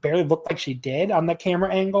 but it barely looked like she did on the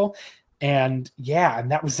camera angle. And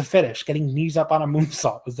that was the finish. Getting knees up on a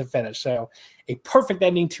moonsault was the finish. So a perfect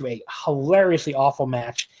ending to a hilariously awful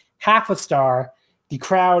match. Half a star. The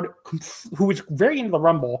crowd, who was very into the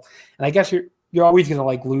Rumble, and I guess you're always gonna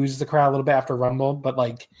like lose the crowd a little bit after Rumble, but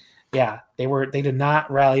like, yeah, they did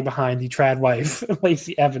not rally behind the trad wife,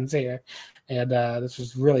 Lacey Evans here, and this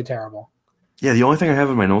was really terrible. Yeah, the only thing I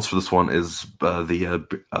have in my notes for this one is the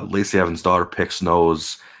Lacey Evans' daughter picks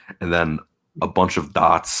nose, and then a bunch of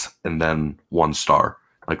dots, and then 1 star.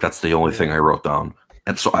 Like that's the only thing I wrote down,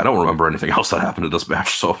 and so I don't remember anything else that happened in this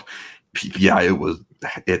match. So yeah, it was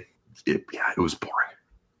boring.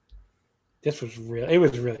 It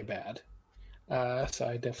was really bad. So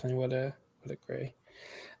I definitely would agree.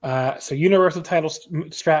 So Universal title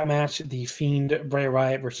strap match, The Fiend Bray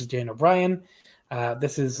Wyatt versus Daniel Bryan.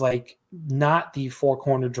 This is like not the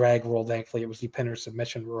 4-corner drag rule. Thankfully, it was the pinner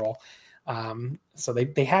submission rule. So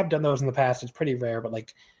they have done those in the past. It's pretty rare, but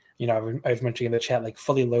like, I was mentioning in the chat, like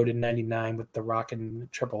Fully Loaded 99 with The Rock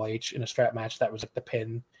and Triple H in a strap match. That was like the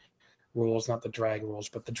pin rules, not the drag rules,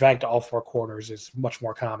 but the drag to all four corners is much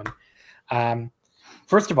more common.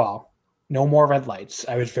 First of all, no more red lights.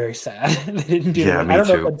 I was very sad. They didn't do Yeah, it. me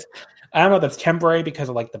too. I don't know if that's temporary because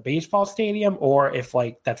of like the baseball stadium or if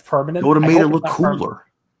like that's permanent. It would have made it hope look it's not cooler.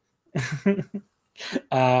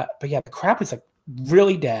 but yeah, the crowd was like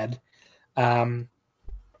really dead.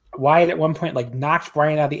 Wyatt at one point like knocked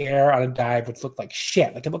Bryan out of the air on a dive, which looked like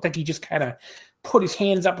shit. Like it looked like he just kind of put his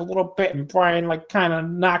hands up a little bit, and Bryan like kind of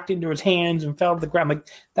knocked into his hands and fell to the ground. Like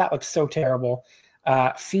that looks so terrible.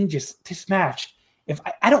 Fiend just this match. If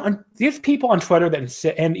I don't, there's people on Twitter that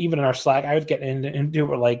sit, and even in our Slack, I was getting into it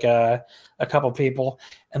with like a couple people,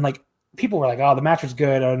 and like people were like, "Oh, the match was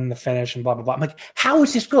good on the finish," and blah blah blah. I'm like, "How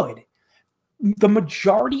is this good?" The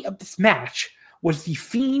majority of this match was the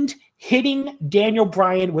Fiend hitting Daniel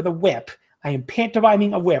Bryan with a whip. I am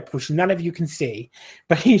pantomiming a whip, which none of you can see,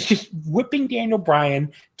 but he's just whipping Daniel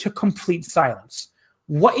Bryan to complete silence.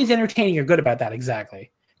 What is entertaining or good about that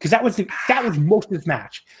exactly? Because that was most of this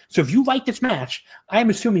match. So if you like this match, I am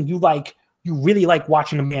assuming you really like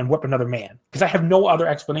watching a man whip another man. Because I have no other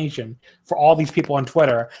explanation for all these people on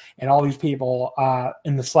Twitter and all these people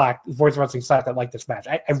in the Slack, Voice of Wrestling Slack, that like this match.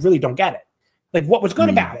 I really don't get it. Like, what was good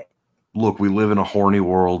about it? Look, we live in a horny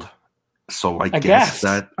world, so I guess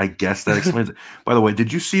that explains it. By the way,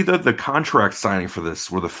 did you see the contract signing for this,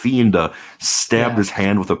 where the Fiend stabbed his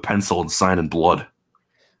hand with a pencil and signed in blood?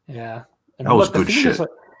 Yeah, that was good shit.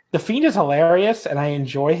 The Fiend is hilarious, and I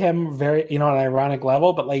enjoy him very, on an ironic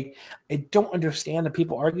level. But like, I don't understand the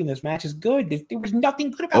people arguing this match is good. There was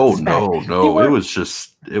nothing good about this match. No, it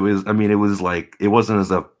was like it wasn't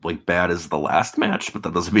as bad as the last match, but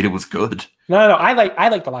that doesn't mean it was good. No, I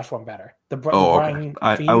like the last one better. Okay.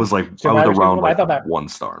 I was around like 1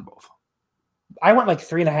 star in both. I went like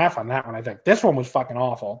 3.5 on that one. I think this one was fucking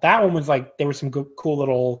awful. That one was like, there was some good, cool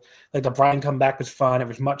little, like the Bryan comeback was fun. It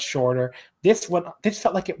was much shorter. This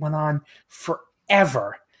felt like it went on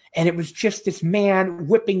forever. And it was just this man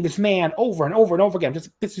whipping this man over and over and over again.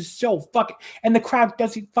 This is so fucking, and the crowd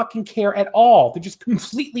doesn't fucking care at all. They're just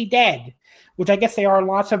completely dead, which I guess they are in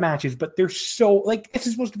lots of matches, but they're so like, this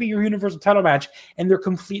is supposed to be your Universal title match. And they're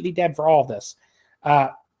completely dead for all of this.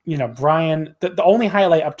 Bryan, the only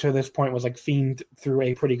highlight up to this point was like Fiend threw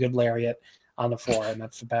a pretty good lariat on the floor, and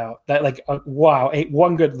that's about that. Like, wow,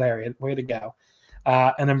 one good lariat, way to go.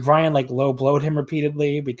 And then Bryan like low blowed him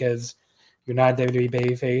repeatedly because you're not a WWE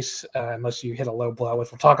babyface unless you hit a low blow,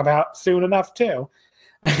 which we'll talk about soon enough too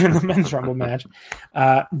in the men's Rumble match.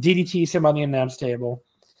 DDTs him on the announce table,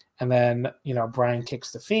 and then Bryan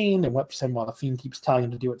kicks the Fiend and whips him while the Fiend keeps telling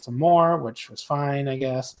him to do it some more, which was fine, I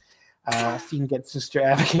guess. Fiend gets Sister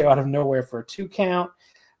Abigail out of nowhere for a 2 count.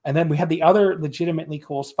 And then we had the other legitimately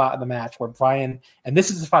cool spot in the match where Bryan, and this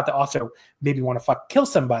is the spot that also made me want to kill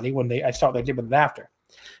somebody when I saw what they did with it after.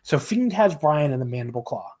 So Fiend has Bryan in the mandible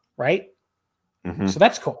claw, right? Mm-hmm. So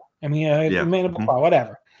that's cool. I mean, mandible claw,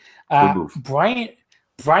 whatever.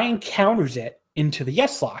 Bryan counters it into the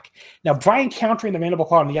yes lock. Now, Bryan countering the mandible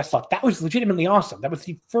claw on the yes lock, that was legitimately awesome. That was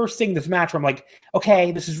the first thing this match where I'm like,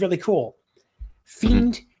 okay, this is really cool.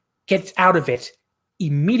 Fiend gets out of it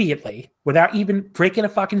immediately without even breaking a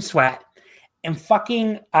fucking sweat, and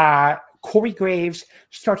fucking Corey Graves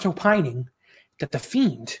starts opining that the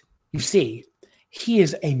Fiend, you see, he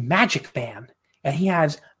is a magic man and he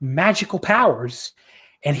has magical powers,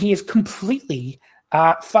 and he is completely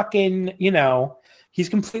he's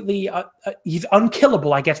completely he's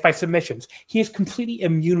unkillable, I guess, by submissions. He is completely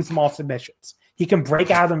immune from all submissions. He can break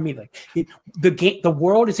out of them immediately. The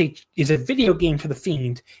world is a video game for the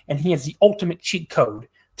Fiend, and he has the ultimate cheat code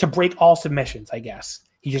to break all submissions, I guess.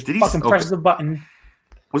 He just presses the button.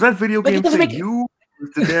 Was that video game to you?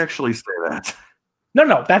 Did they actually say that?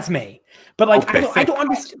 No, that's me. But I don't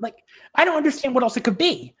understand. Like, I don't understand what else it could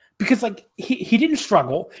be, because like he didn't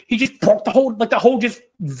struggle. He just broke the whole just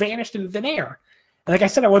vanished into thin air. And like I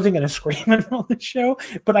said, I wasn't going to scream on the show,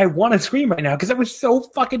 but I want to scream right now because it was so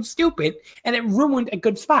fucking stupid and it ruined a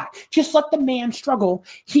good spot. Just let the man struggle.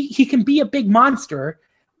 He can be a big monster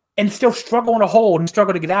and still struggle in a hole and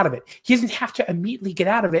struggle to get out of it. He doesn't have to immediately get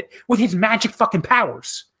out of it with his magic fucking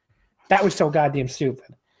powers. That was so goddamn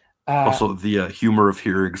stupid. Also, the humor of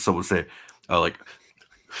hearing someone say,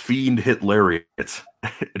 Fiend hit lariat.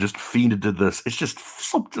 Just Fiend did this. It's just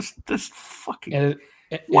this fucking.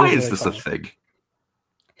 Why is this a thing?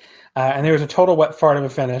 And there was a total wet fart of a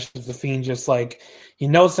finish. The Fiend just he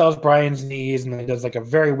no-sells Bryan's knees, and then he does a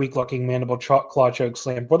very weak-looking mandible claw choke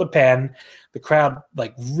slam for the pin. The crowd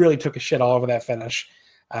really took a shit all over that finish,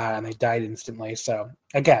 and they died instantly. So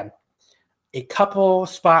again, a couple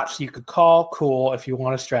spots you could call cool if you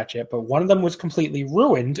want to stretch it, but one of them was completely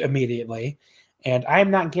ruined immediately, and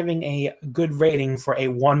I'm not giving a good rating for a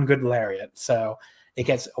one good lariat. So it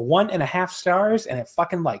gets 1.5 stars, and it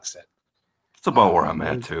fucking likes it. It's about where I'm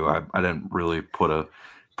at too. I didn't really put a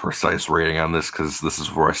precise rating on this because this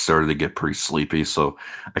is where I started to get pretty sleepy. So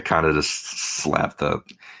I kind of just slapped that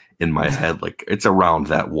in my head. Like it's around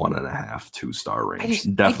that 1.5, 2-star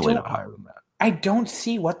range. Definitely not higher than that. I don't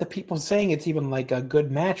see what the people saying it's even like a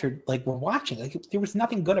good match or like we're watching. Like there was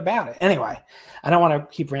nothing good about it. Anyway, I don't want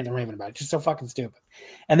to keep ranting and raving about it. It's just so fucking stupid.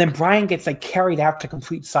 And then Brian gets like carried out to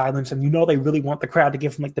complete silence, and they really want the crowd to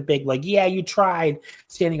give him like the big like, yeah, you tried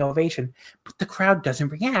standing ovation, but the crowd doesn't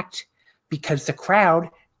react because the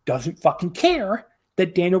crowd doesn't fucking care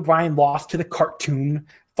that Daniel Bryan lost to the cartoon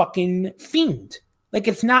fucking Fiend. Like,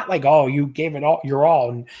 it's not like, oh, you gave it all your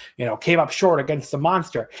all and, came up short against the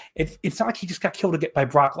monster. It's not like he just got killed by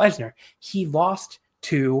Brock Lesnar. He lost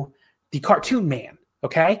to the cartoon man,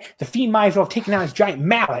 okay? The Fiend might as well have taken out his giant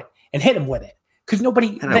mallet and hit him with it. Because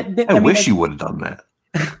nobody... I wish you would have done that.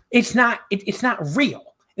 It's not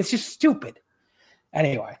real. It's just stupid.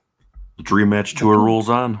 Anyway. The Dream Match Tour rules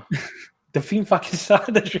on. The Fiend fucking sucks.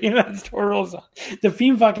 The Dream Match Tour rules on. The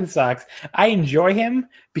Fiend fucking sucks. I enjoy him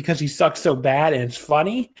because he sucks so bad and it's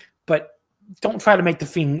funny, but don't try to make The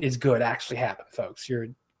Fiend is good actually happen, folks. You're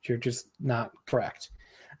just not correct.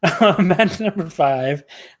 Match number 5,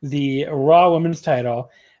 the Raw Women's title,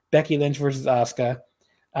 Becky Lynch versus Asuka.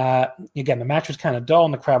 Again, the match was kind of dull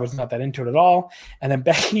and the crowd was not that into it at all. And then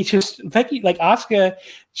Asuka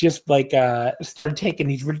just started taking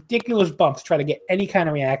these ridiculous bumps to try to get any kind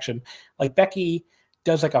of reaction. Like Becky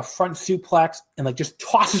does like a front suplex and like just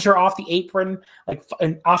tosses her off the apron,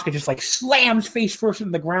 and Asuka just like slams face first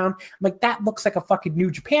into the ground. I'm like, that looks like a fucking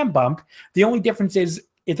New Japan bump. The only difference is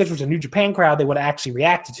if this was a New Japan crowd, they would have actually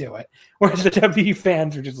reacted to it. Whereas the WWE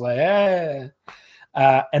fans were just like, eh.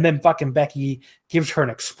 And then fucking Becky gives Asuka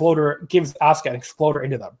an exploder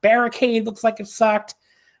into the barricade. Looks like it sucked.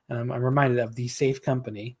 I'm reminded of the Safe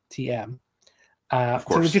Company, TM. So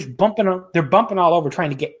they're just bumping all over, trying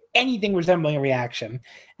to get anything resembling a reaction,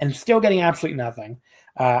 and still getting absolutely nothing.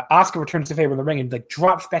 Asuka returns the favor in the ring and like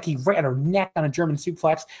drops Becky right on her neck on a German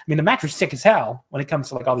suplex. I mean, the match was sick as hell when it comes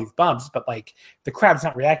to like all these bumps, but like the crowd's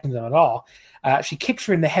not reacting to them at all. She kicks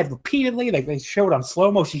her in the head repeatedly. Like they showed on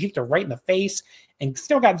slow-mo. She kicked her right in the face and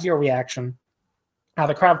still got zero reaction.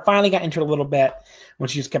 The crowd finally got into it a little bit when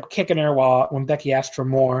she just kept kicking her when Becky asked for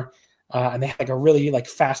more. And they had like a really like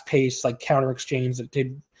fast-paced like counter exchange that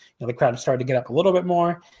did, the crowd started to get up a little bit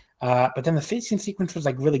more. But then the finishing sequence was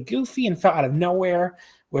like really goofy and fell out of nowhere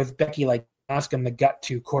with Becky like Asuka in the gut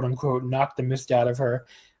to quote unquote knock the mist out of her.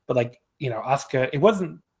 But like, Asuka,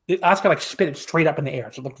 Asuka like spit it straight up in the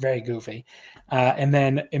air, so it looked very goofy. And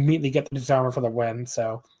then immediately get the disarmer for the win.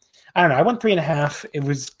 So I don't know. I went 3.5. It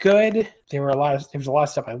was good. There was a lot of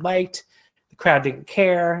stuff I liked. The crowd didn't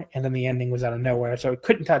care, and then the ending was out of nowhere, so it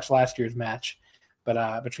couldn't touch last year's match,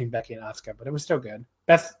 but between Becky and Asuka. But it was still good.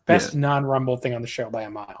 Best non-Rumble thing on the show by a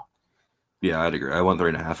mile. Yeah, I'd agree. I went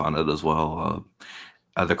 3.5 on it as well.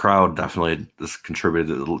 The crowd definitely just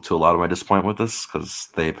contributed to a lot of my disappointment with this because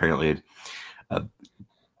they apparently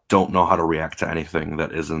don't know how to react to anything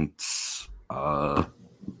that isn't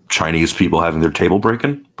Chinese people having their table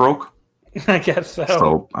broke. I guess so.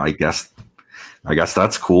 So I guess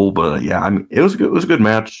that's cool. But yeah, I mean, it was a good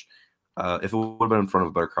match. If it would have been in front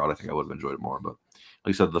of a better crowd, I think I would have enjoyed it more. But like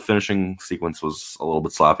you said, the finishing sequence was a little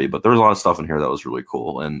bit sloppy, but there was a lot of stuff in here that was really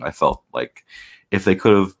cool. And I felt like if they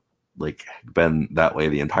could have like been that way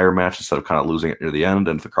the entire match instead of kind of losing it near the end,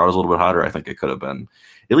 and if the crowd was a little bit hotter, I think it could have been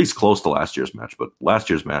at least close to last year's match. But last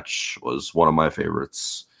year's match was one of my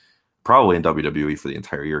favorites, probably in WWE for the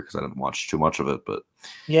entire year because I didn't watch too much of it. But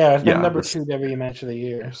yeah, it's been number 2 WWE match of the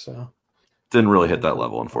year, so didn't really hit that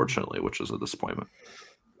level, unfortunately, which is a disappointment.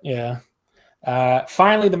 Yeah.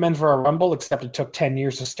 Finally, the Men's Royal Rumble, except it took 10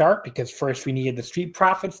 years to start because first we needed the Street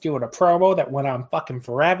Profits doing a promo that went on fucking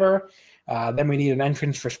forever. Then we needed an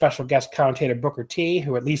entrance for special guest commentator Booker T,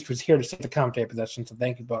 who at least was here to save the commentator position, so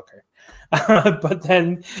thank you, Booker. But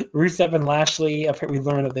then Rusev and Lashley, we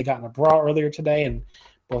learned that they got in a brawl earlier today and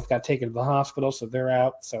both got taken to the hospital, so they're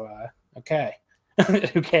out. So, okay.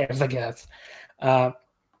 Who cares, I guess.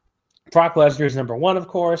 Brock Lesnar is number 1, of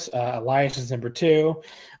course. Elias is number 2.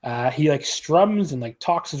 He like strums and like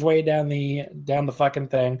talks his way down the fucking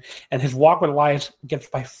thing, and his walk with Elias gets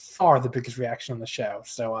by far the biggest reaction on the show.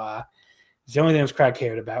 So the only thing this crowd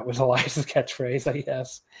cared about was Elias's catchphrase, I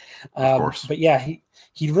guess. Of course. But yeah,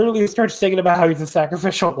 he literally starts singing about how he's a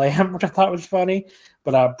sacrificial lamb, which I thought was funny.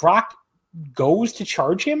 But Brock goes to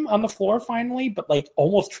charge him on the floor finally, but like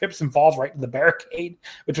almost trips and falls right in the barricade,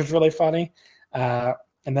 which was really funny.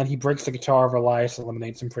 And then he breaks the guitar of Elias,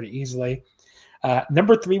 eliminates him pretty easily.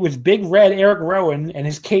 Number 3 was Big Red Eric Rowan and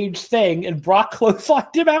his cage thing, and Brock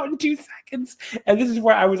clotheslined him out in 2 seconds. And this is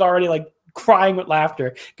where I was already like crying with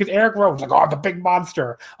laughter because Eric Rowan was like, "Oh, the big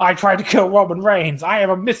monster! I tried to kill Roman Reigns. I am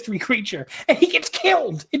a mystery creature," and he gets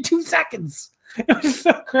killed in 2 seconds. It was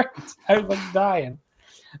so great. I was like dying.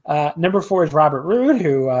 Number 4 is Robert Roode,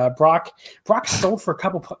 who Brock sold for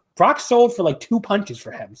Brock sold for like 2 punches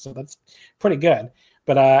for him, so that's pretty good.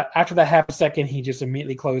 But after that half a second, he just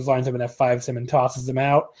immediately clotheslines him and F5s him and tosses him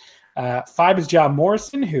out. 5 is John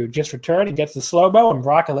Morrison, who just returned and gets the slow-mo, and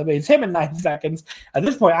Brock eliminates him in 9 seconds. At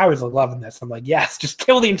this point, I was loving this. I'm like, yes, just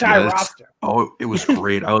kill the entire roster. Oh, it was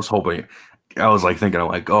great. I was thinking, I'm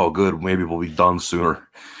like, oh, good, maybe we'll be done sooner.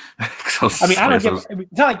 I mean, I don't get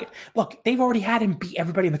it's not like, look, they've already had him beat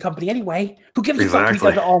everybody in the company anyway. Who gives a fuck if he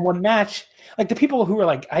does it all in one match? Like the people who are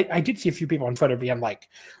like, I did see a few people on Twitter being like,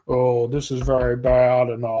 "Oh, this is very bad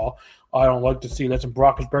and all. I don't like to see this." And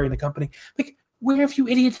Brock is burying the company. Like, where have you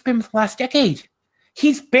idiots been for the last decade?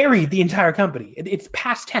 He's buried the entire company. It's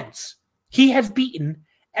past tense. He has beaten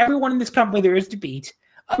everyone in this company there is to beat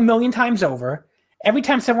 1,000,000 times over. Every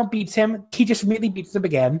time someone beats him, he just immediately beats them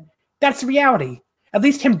again. That's the reality. At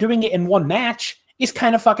least him doing it in one match is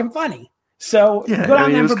kind of fucking funny. So yeah,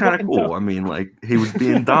 it was kind of cool. I mean, like, he was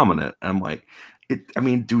being dominant. I'm like,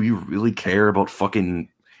 do you really care about fucking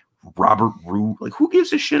Robert Roode? Like, who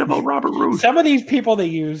gives a shit about Robert Roode? Some of these people they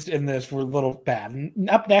used in this were a little bad. And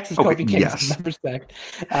up next is Kofi Kingston.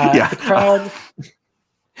 Yes. The crowd.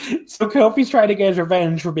 So Kofi's trying to get his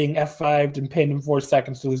revenge for being F5'd and pinned in 4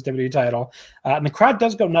 seconds to lose WWE title. And the crowd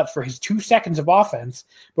does go nuts for his 2 seconds of offense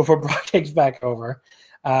before Brock takes back over.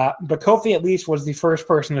 But Kofi at least was the first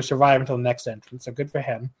person to survive until the next entrance, so good for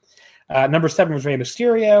him. Number 7 was Rey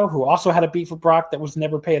Mysterio, who also had a beat for Brock that was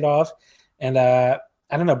never paid off. And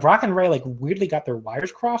I don't know, Brock and Rey like weirdly got their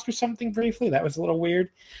wires crossed or something briefly. That was a little weird.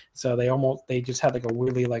 So they just had like a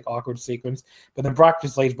weirdly like awkward sequence. But then Brock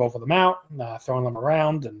just lays both of them out, throwing them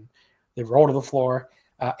around, and they roll to the floor.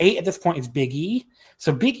 8 at this point is Big E.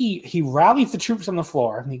 So Big E, he rallies the troops on the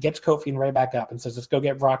floor, and he gets Kofi and Rey back up and says, "Let's go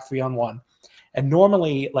get Brock 3-on-1." And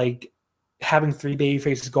normally, like, having 3 baby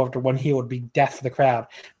faces go after one heel would be death for the crowd.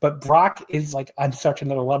 But Brock is like on such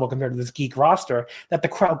another level compared to this geek roster that the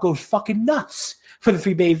crowd goes fucking nuts for the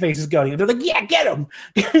 3 baby faces going. And they're like, "Yeah, get him.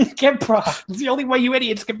 Get Brock. It's the only way you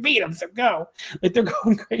idiots can beat him, so go." Like, they're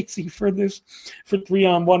going crazy for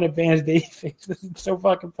 3-on-1 advanced baby faces. It's so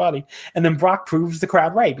fucking funny. And then Brock proves the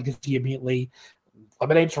crowd right because he immediately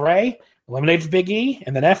eliminates Rey, eliminates Big E,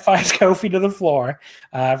 and then F5s Kofi to the floor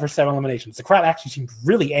for 7 eliminations. The crowd actually seemed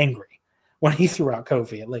really angry when he threw out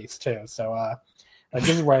Kofi, at least, too. So this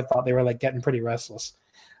is where I thought they were like getting pretty restless.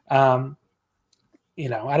 I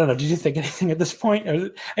don't know. Did you think anything at this point?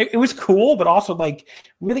 It was cool, but also like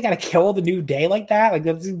really got to kill the New Day like that. Like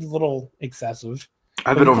that seems a little excessive.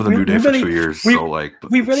 I've been over the New Day for 2 years, so like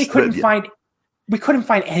we really couldn't find. We couldn't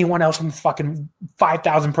find anyone else on the fucking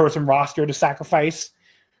 5,000 person roster to sacrifice.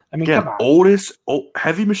 I mean, come on. Otis,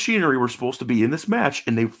 Heavy Machinery were supposed to be in this match,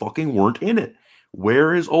 and they fucking weren't in it.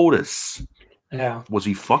 Where is Otis? Yeah. Was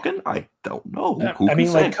he fucking? I don't know.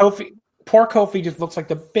 Like poor Kofi just looks like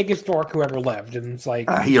the biggest dork who ever lived, and it's like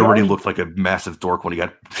he already looked like a massive dork when he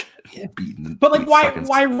got beaten. But like,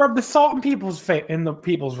 why rub the salt in people's face in the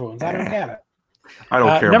people's wounds? I don't get it. I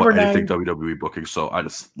don't care about anything WWE booking, so I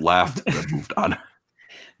just laughed and moved on.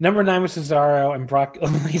 Number 9 was Cesaro, and Brock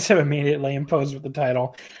eliminates him immediately and posed with the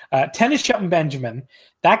title. 10 is Shelton Benjamin.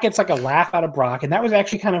 That gets like a laugh out of Brock, and that was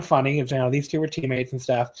actually kind of funny. Because, these two were teammates and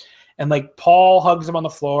stuff. And like Paul hugs him on the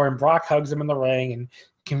floor, and Brock hugs him in the ring, and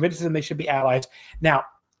convinces him they should be allies. Now,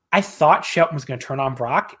 I thought Shelton was going to turn on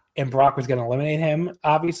Brock, and Brock was going to eliminate him.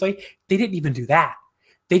 Obviously, they didn't even do that.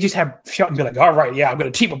 They just had Shelton be like, "All right, yeah, I'm going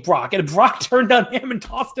to team with Brock." And Brock turned on him and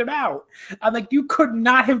tossed him out. I'm like, you could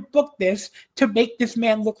not have booked this to make this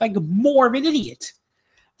man look like more of an idiot.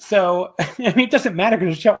 So, it doesn't matter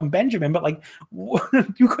because it's Shelton Benjamin, but like,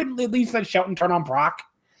 you couldn't at least let Shelton turn on Brock.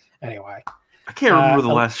 Anyway. I can't remember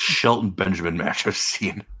the last Shelton Benjamin match I've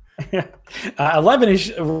seen. 11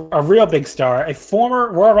 is a real big star, a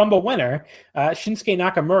former Royal Rumble winner, Shinsuke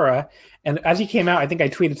Nakamura. And as he came out, I think I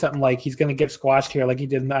tweeted something like he's going to get squashed here like he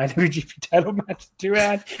did in the IWGP title match too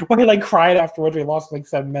bad. Where he like cried afterwards. He lost like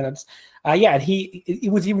 7 minutes. And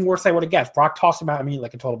it was even worse than I would have guessed. Brock tossed him out immediately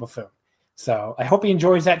like a total buffoon. So I hope he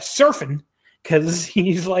enjoys that surfing because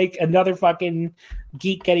he's like another fucking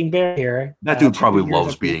geek getting buried here. That dude probably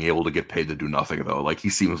loves being able to get paid to do nothing, though. Like, he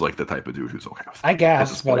seems like the type of dude who's okay with it. I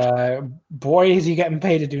guess, but boy, is he getting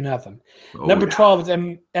paid to do nothing. Number 12 is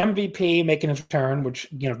MVP making his return, which,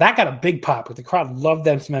 that got a big pop, because the crowd loved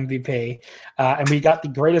them some MVP. And we got the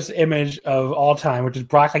greatest image of all time, which is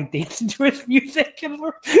Brock like dancing to his music. And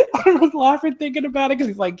I was laughing thinking about it, because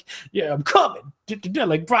he's like, yeah, I'm coming.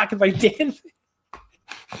 Like, Brock is like dancing.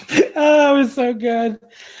 Oh, it was so good.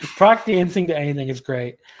 Brock dancing to anything is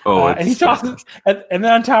great. And he tosses, and then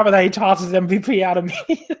on top of that, he tosses MVP out of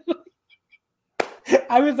me.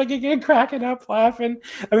 I was like, again, cracking up, laughing.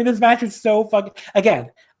 I mean, this match is so fucking.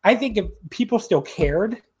 Again, I think if people still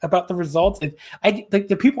cared about the results, and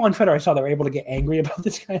the people on Twitter I saw that were able to get angry about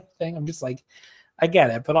this kind of thing. I'm just like, I get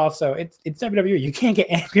it, but also it's WWE. You can't get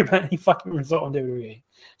angry about any fucking result in WWE.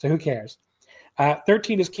 So who cares?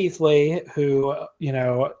 13 is Keith Lee, who,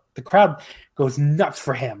 the crowd goes nuts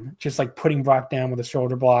for him, just like putting Brock down with a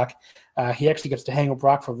shoulder block. He actually gets to hang with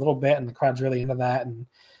Brock for a little bit, and the crowd's really into that. And,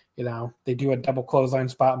 they do a double clothesline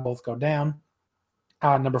spot and both go down.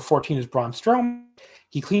 Number 14 is Braun Strowman.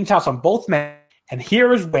 He cleans house on both men. And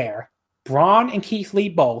here is where Braun and Keith Lee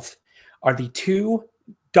both are the two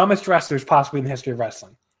dumbest wrestlers possibly in the history of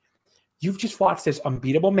wrestling. You've just watched this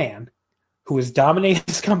unbeatable man who has dominated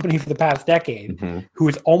this company for the past decade, who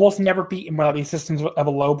has almost never beaten without the assistance of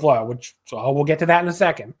a low blow, so we'll get to that in a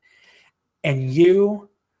second. And you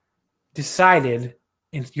decided,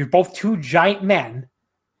 and you're both two giant men,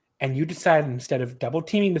 and you decided instead of double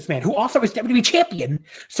teaming this man, who also is WWE champion,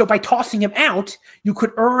 so by tossing him out, you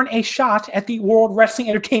could earn a shot at the World Wrestling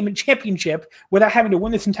Entertainment Championship without having to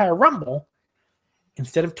win this entire Rumble.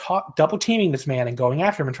 Instead of double teaming this man and going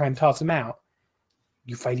after him and trying to toss him out,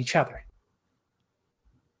 you fight each other.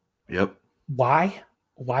 Yep. Why?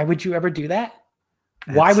 Why would you ever do that?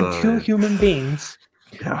 Why would two human beings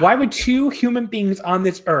on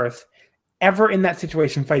this earth ever in that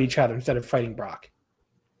situation fight each other instead of fighting Brock?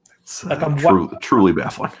 It's truly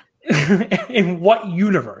baffling. In what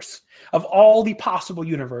universe of all the possible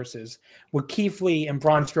universes would Keith Lee and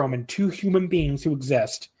Braun Strowman, two human beings who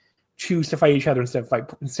exist, choose to fight each other instead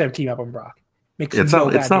of team up on Brock? It's not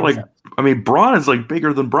like sense. I mean, Braun is like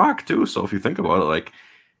bigger than Brock too. So if you think about it, like,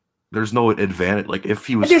 there's no advantage. Like, if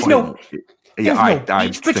he was there's fighting, no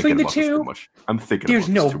beef between the two. I'm thinking about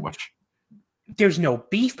this too much. There's no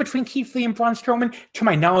beef between Keith Lee and Braun Strowman. To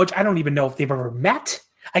my knowledge, I don't even know if they've ever met.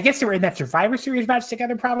 I guess they were in that Survivor Series match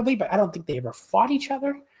together probably, but I don't think they ever fought each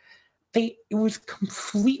other. It was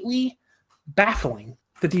completely baffling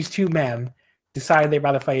that these two men decided they'd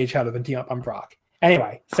rather fight each other than team up on Brock.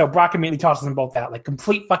 Anyway, so Brock immediately tosses them both out like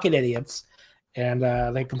complete fucking idiots, and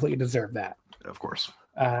they completely deserve that. Of course.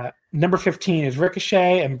 Number 15 is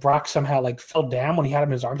Ricochet, and Brock somehow like fell down when he had him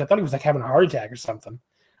in his arms. I thought he was like having a heart attack or something.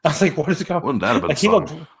 I was like, what is going on? Wouldn't that have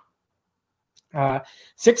been fun?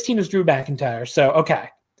 16 is Drew McIntyre. So, okay.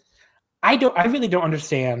 I really don't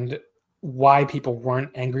understand why people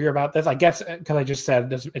weren't angry about this. I guess because I just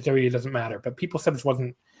said it really doesn't matter. But people said this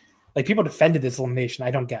wasn't, like, people defended this elimination.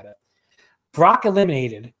 I don't get it. Brock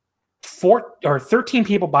eliminated 13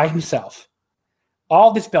 people by himself.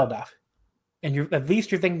 All this build-up. And at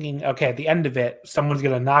least you're thinking, okay, at the end of it, someone's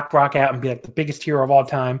going to knock Brock out and be like the biggest hero of all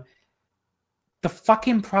time. The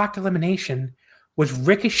fucking Brock elimination was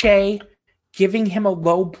Ricochet giving him a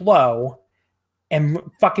low blow and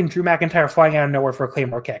fucking Drew McIntyre flying out of nowhere for a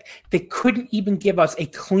Claymore kick. They couldn't even give us a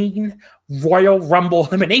clean Royal Rumble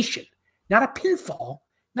elimination. Not a pinfall,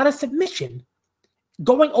 not a submission.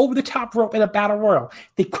 Going over the top rope in a battle royal.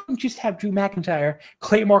 They couldn't just have Drew McIntyre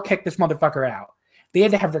Claymore kick this motherfucker out. They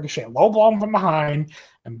had to have Ricochet low blow him from behind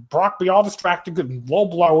and Brock be all distracted and low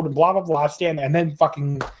blowed and blah, blah, blah, stand and then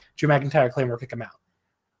fucking Drew McIntyre Claymore kick him out.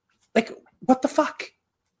 Like, what the fuck?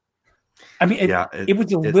 I mean, it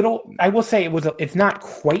was a little, I will say it's not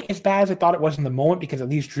quite as bad as I thought it was in the moment because at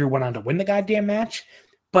least Drew went on to win the goddamn match.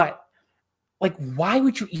 But, like, why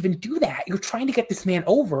would you even do that? You're trying to get this man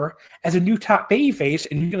over as a new top babyface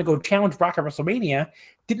and you're going to go challenge Brock at WrestleMania.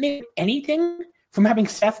 Didn't they get anything from having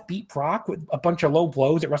Seth beat Brock with a bunch of low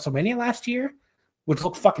blows at WrestleMania last year, which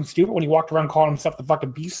looked fucking stupid when he walked around calling himself the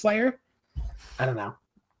fucking Beast Slayer? I don't know.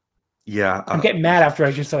 Yeah. I'm getting mad after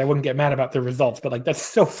I just said I wouldn't get mad about the results, but like that's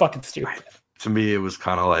so fucking stupid. To me, it was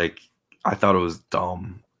kind of like, I thought it was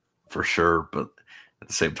dumb for sure, but at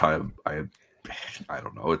the same time, I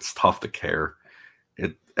don't know. It's tough to care.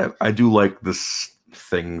 I do like this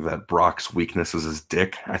thing that Brock's weakness is his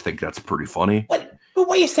dick. I think that's pretty funny. But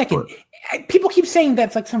wait a second. People keep saying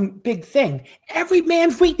that's like some big thing. Every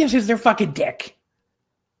man's weakness is their fucking dick.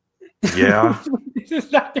 Yeah.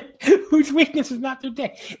 Whose weakness is not their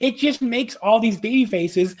dick. It just makes all these baby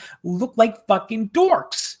faces look like fucking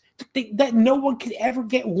dorks. That no one could ever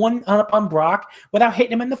get one up on Brock without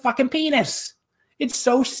hitting him in the fucking penis. It's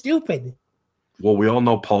so stupid. Well, we all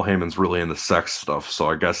know Paul Heyman's really into sex stuff, so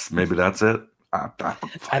I guess maybe that's it. I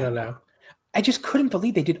don't know. I just couldn't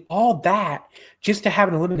believe they did all that just to have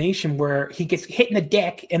an elimination where he gets hit in the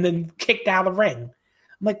dick and then kicked out of the ring.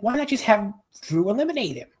 I'm like, why not just have Drew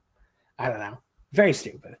eliminate him? I don't know. Very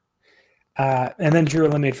stupid. And then Drew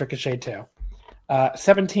eliminated Ricochet too.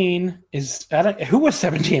 17 is who was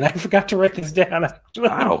 17? I forgot to write this down.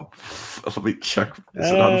 Let me check.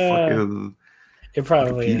 Is it on fucking? It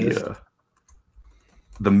probably is.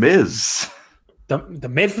 The Miz. The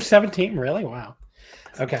Miz for 17, really? Wow.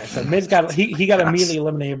 Okay, so Miz got he got immediately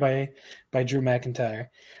eliminated by Drew McIntyre.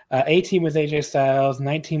 18 was AJ Styles.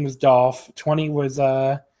 19 was Dolph. 20 was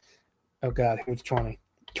oh god, who was 20?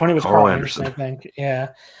 20 was Carl Anderson, I think. Yeah.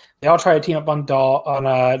 They all try to team up on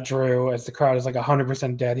Drew as the crowd is like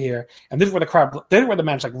 100% dead here. And this is where the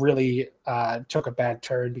match like really took a bad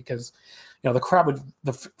turn because the crowd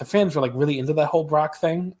the fans were like really into that whole Brock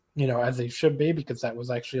thing, as they should be, because that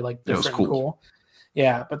was actually like different and cool.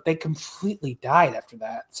 Yeah, but they completely died after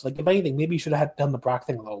that. So like if anything, maybe you should have done the Brock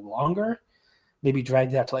thing a little longer. Maybe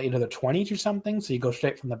dragged it out to like the 20s or something, so you go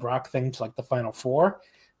straight from the Brock thing to like the final four.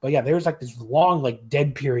 But yeah, there was like this long like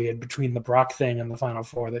dead period between the Brock thing and the final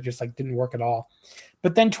four that just like didn't work at all.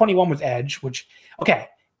 But then 21 was Edge, which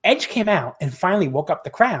Edge came out and finally woke up the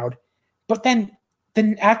crowd. But then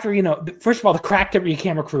after first of all, the Crack WWE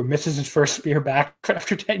camera crew misses his first spear back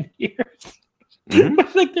after 10 years.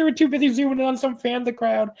 Mm-hmm. Like they were too busy zooming in on some fan of the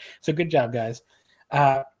crowd. So good job, guys.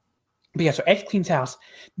 But yeah, so Edge cleans house.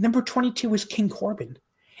 Number 22 is King Corbin,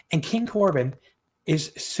 and King Corbin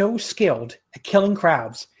is so skilled at killing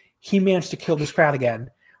crowds. He managed to kill this crowd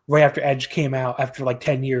again right after Edge came out after like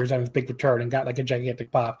 10 years on his big return and got like a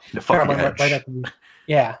gigantic pop. The fucking Edge.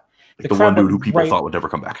 Yeah. Like the one dude who people thought would never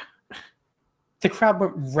come back. The crowd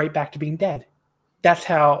went right back to being dead. That's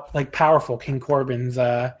how like powerful King Corbin's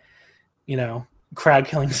crowd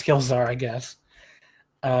killing skills are, I guess.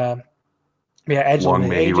 Edge Long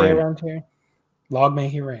may he reign. Around here. Long may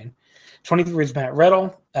he reign. 23 is Matt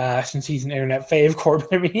Riddle. Since he's an internet fave, Corbin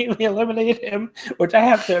immediately eliminated him, which I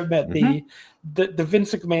have to admit, the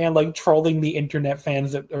Vince McMahon like trolling the internet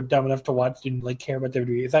fans that are dumb enough to watch and like care about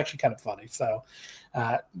WWE is actually kind of funny. So,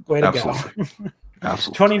 way to go.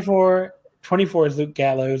 Absolutely. 24 is Luke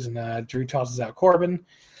Gallows, and Drew tosses out Corbin.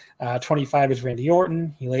 25 is Randy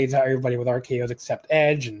Orton. He lays out everybody with RKOs except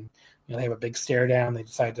Edge, and they have a big stare down. They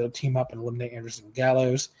decide to team up and eliminate Anderson and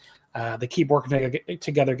Gallows. They keep working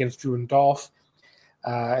together against Drew and Dolph.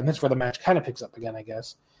 And that's where the match kind of picks up again, I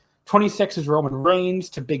guess. 26 is Roman Reigns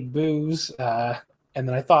to big boos. And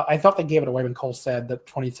then I thought they gave it away when Cole said that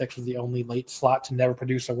 26 was the only late slot to never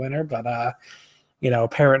produce a winner. But,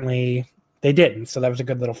 apparently they didn't. So that was a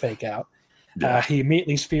good little fake out. Yeah. He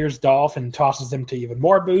immediately spears Dolph and tosses him to even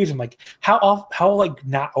more boos. And like, how like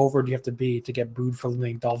not over do you have to be to get booed for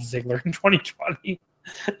eliminating Dolph Ziggler in 2020?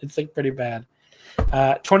 It's like pretty bad.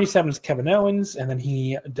 27 is Kevin Owens, and then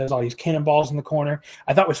he does all these cannonballs in the corner.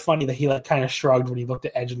 I thought it was funny that he like kind of shrugged when he looked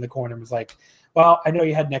at Edge in the corner and was like, "Well, I know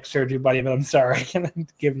you had neck surgery, buddy, but I'm sorry." And then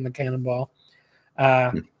give him the cannonball.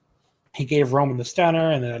 He gave Roman the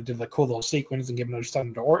stunner, and then I did the cool little sequence and gave him another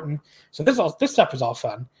stunner to Orton. So this stuff is all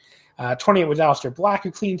fun. 28 was Aleister Black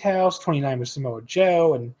who cleaned house. 29 was Samoa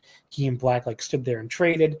Joe, and he and Black like stood there and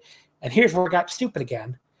traded. And here's where it got stupid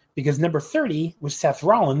again. Because number 30 was Seth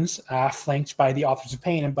Rollins, flanked by the Authors of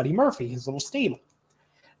Pain and Buddy Murphy, his little stable.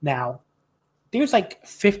 Now, there's like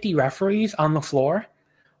 50 referees on the floor.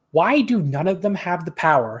 Why do none of them have the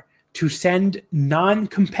power to send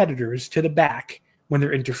non-competitors to the back when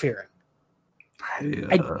they're interfering?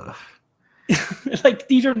 Like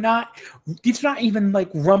these are not even like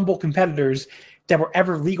Rumble competitors that were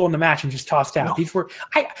ever legal in the match and just tossed out. No. These were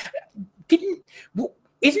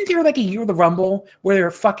Isn't there like a year of the Rumble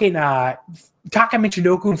where fucking Taka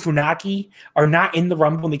Michinoku and Funaki are not in the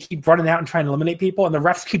Rumble and they keep running out and trying to eliminate people and the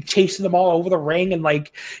refs keep chasing them all over the ring and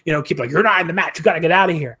like, keep like, you're not in the match. You got to get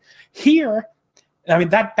out of here. Here, I mean,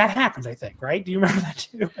 that happens, I think, right? Do you remember that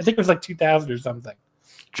too? I think it was like 2000 or something.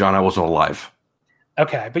 John, I wasn't alive.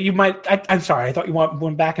 Okay, but you might, I'm sorry. I thought you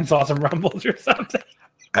went back and saw some Rumbles or something.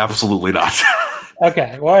 Absolutely not.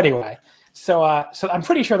 Okay, well, anyway. So I'm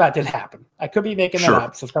pretty sure that did happen. I could be making that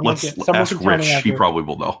up. So someone ask Rich. He probably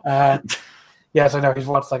will know. Yes, I know. He's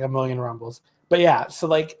watched like a million Rumbles. But yeah, so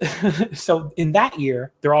like, so in that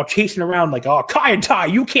year, they're all chasing around like, oh, Kai and Tai,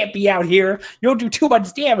 you can't be out here. You'll do too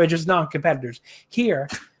much damage as non-competitors. Here,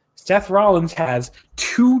 Seth Rollins has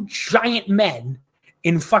two giant men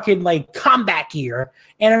in fucking like combat gear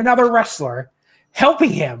and another wrestler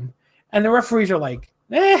helping him, and the referees are like,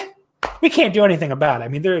 we can't do anything about it. I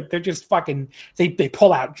mean, they're just fucking. They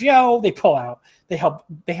pull out Joe. They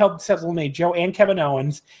help Seth eliminate Joe and Kevin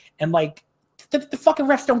Owens, and like the fucking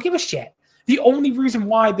refs don't give a shit. The only reason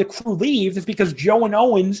why the crew leaves is because Joe and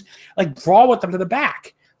Owens like brawl with them to the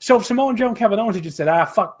back. So if Samoa Joe and Kevin Owens had just said,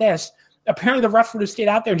 fuck this, apparently the refs would have stayed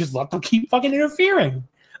out there and just let them keep fucking interfering.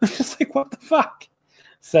 It's just like, what the fuck?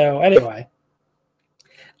 So anyway,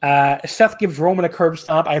 Seth gives Roman a curb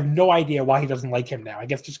stomp. I have no idea why he doesn't like him now. I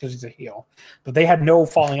guess just because he's a heel. But they had no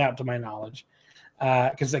falling out to my knowledge.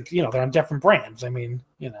 Because, they're on different brands. I mean,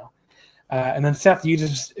 and then Seth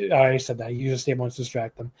uses, I said that, he uses Stable to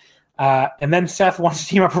distract them. And then Seth wants to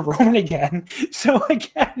team up with Roman again. So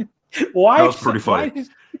again, why? That was pretty funny.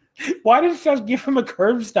 Why does Seth give him a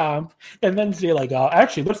curb stomp and then say like, "Oh,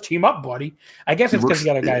 actually, let's team up, buddy"? I guess it's because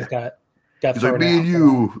the other guys got He's like, me and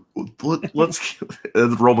you, let's.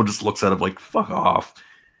 And Roman just looks at him like, "Fuck off."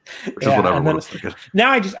 Which is what everyone was thinking.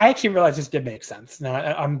 Now I actually realize this did make sense. Now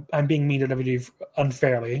I'm being mean to WWE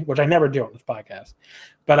unfairly, which I never do on this podcast.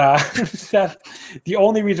 But Seth, the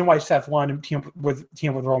only reason why Seth wanted to team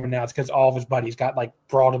up with Roman now is because all of his buddies got like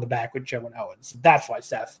brawled in the back with Joe and Owens. That's why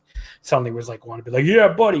Seth suddenly was like, want to be like, yeah,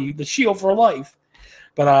 buddy, the Shield for life.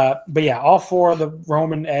 But yeah, all four of the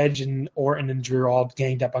Roman, Edge, and Orton and Drew all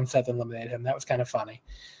ganged up on Seth and eliminated him. That was kind of funny.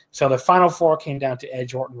 So the final four came down to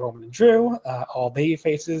Edge, Orton, Roman, and Drew, all baby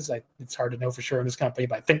faces. It's hard to know for sure in this company,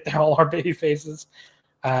 but I think they all are baby faces.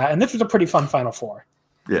 And this was a pretty fun final four.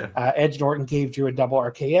 Yeah. Edge and Orton gave Drew a double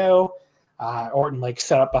RKO. Orton like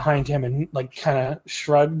set up behind him and like kind of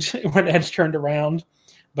shrugged when Edge turned around,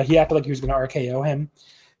 but he acted like he was going to RKO him.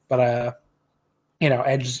 But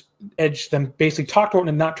Edge then basically talked to Orton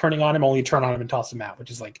and not turning on him, only turn on him and toss him out,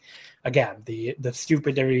 which is like, again, the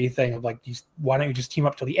stupid WWE thing of like, why don't you just team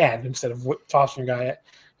up till the end instead of tossing your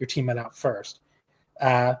teammate out first?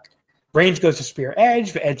 Reigns goes to spear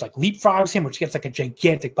Edge, but Edge like leapfrogs him, which gets like a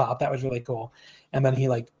gigantic pop. That was really cool. And then he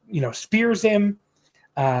spears him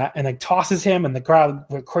and like tosses him, and the crowd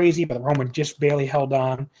went crazy, but Roman just barely held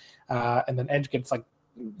on. And then Edge gets like,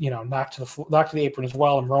 knocked to the apron as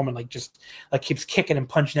well, and Roman just keeps kicking and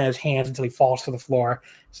punching at his hands until he falls to the floor.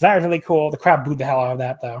 So that was really cool. The crowd booed the hell out of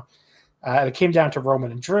that though. It came down to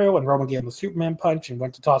Roman and Drew, and Roman gave him the Superman punch and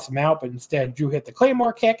went to toss him out, but instead Drew hit the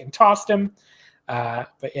Claymore kick and tossed him.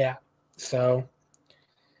 But yeah, so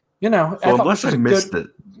unless I missed it,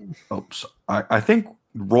 I think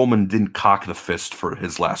Roman didn't cock the fist for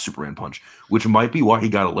his last Superman punch, which might be why he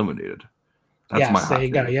got eliminated. That's my hot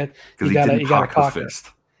take. Because he didn't cock the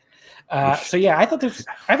fist. So yeah, I thought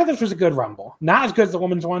this was a good Rumble. Not as good as the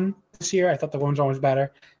women's one this year. I thought the women's one was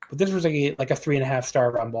better, but this was like a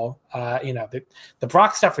 3.5-star Rumble. The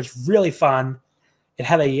Brock stuff was really fun. It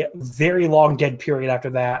had a very long dead period after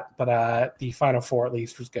that, but the final four at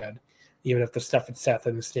least was good, even if the stuff with Seth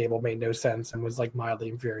and the stable made no sense and was like mildly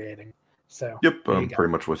infuriating. So yep, I'm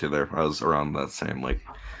pretty much with you there. I was around that same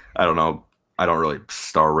I don't know. I don't really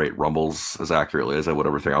star rate Rumbles as accurately as I would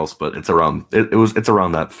everything else, but it's around it's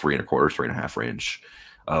around that 3.25, 3.5 range.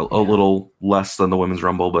 A little less than the women's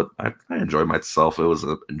Rumble, but I enjoyed myself. It was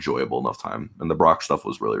an enjoyable enough time, and the Brock stuff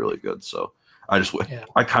was really, really good. So I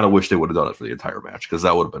kind of wish they would have done it for the entire match, because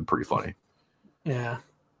that would have been pretty funny. Yeah,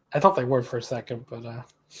 I thought they would for a second, but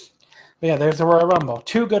yeah, there's the Royal Rumble.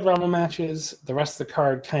 2 good Rumble matches. The rest of the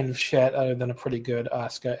card kind of shit, other than a pretty good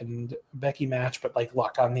Asuka and Becky match. But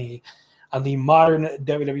look, on the modern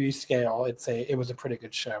WWE scale, it was a pretty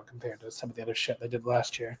good show compared to some of the other shit they did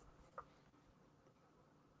last year.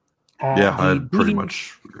 I pretty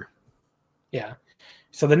much agree. Yeah.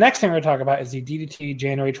 So the next thing we're going to talk about is the DDT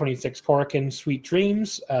January 26th Korakuen Sweet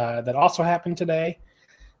Dreams that also happened today.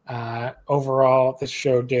 Overall, this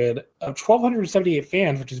show did 1,278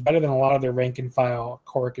 fans, which is better than a lot of their rank and file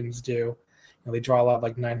Korakuens do. They draw a lot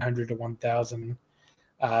of 900 to 1,000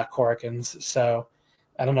 Korakuens. So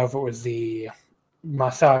I don't know if it was the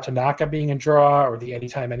Masato Tanaka being a draw or the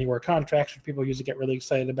Anytime Anywhere contracts, which people usually get really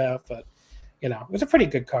excited about. But, it was a pretty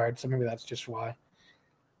good card, so maybe that's just why.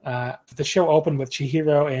 The show opened with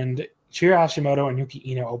Chihiro Hashimoto and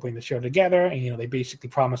Yuki Ino opening the show together, and they basically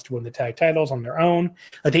promised to win the tag titles on their own.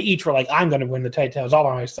 They each were like, "I'm going to win the tag titles all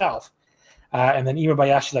by myself." And then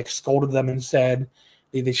Iwabayashi scolded them and said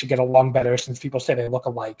they should get along better since people say they look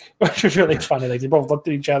alike, which was really funny. They both looked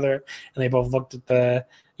at each other and they both looked at the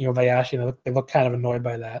Iwabayashi, and they looked kind of annoyed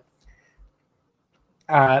by that.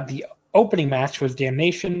 The opening match was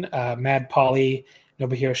Damnation, Mad Polly,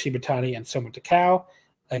 Nobuhiro Shibatani, and Soma Takao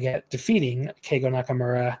again, defeating Keigo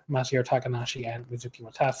Nakamura, Masahiro Takanashi, and Mizuki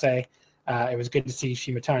Watase. It was good to see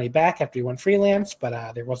Shimatani back after he went freelance,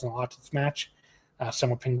 but there wasn't a lot to this match.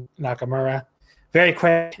 Someone pinned Nakamura. Very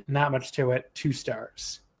quick, not much to it. 2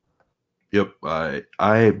 stars. Yep, I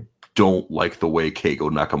don't like the way Keigo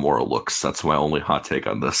Nakamura looks. That's my only hot take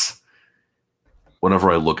on this.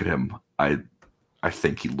 Whenever I look at him, I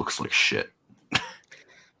think he looks like shit.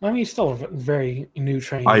 I mean, he's still a very new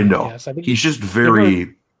trainer. I know. I think he's just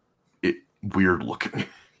very weird looking.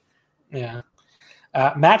 Yeah.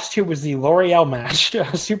 Match 2 was the L'Oreal match.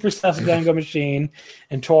 Super Sasadango Machine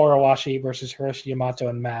and Toru Owashi versus Hiroshi Yamato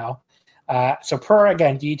and Mao. So per,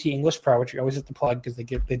 again, DDT English Pro, which we always have to plug because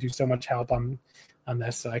they do so much help on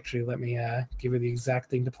this. So actually, let me give you the exact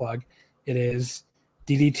thing to plug. It is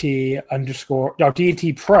DDT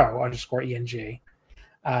Pro _ENG.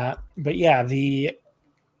 But yeah, the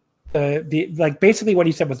like basically what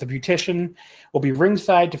he said was the beautician will be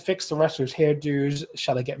ringside to fix the wrestlers' hairdos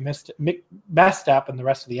shall they get messed up in the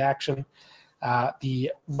rest of the action. The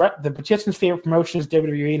beautician's favorite promotion is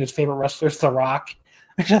WWE, and his favorite wrestler is The Rock,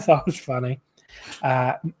 which I thought was funny.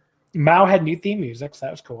 Mao had new theme music, so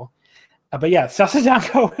that was cool. But yeah,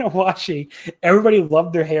 Sasadango and Owashi, everybody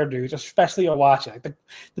loved their hairdos, especially Owashi. Like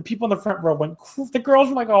the people in the front row went, the girls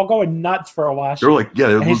were like all going nuts for Owashi. They're like, yeah,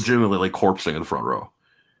 they're legitimately like corpsing in the front row.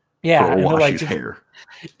 Yeah, for Owashi's like, hair.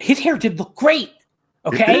 His hair did look great.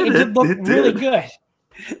 Okay, it did look really good.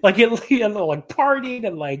 Like it like partied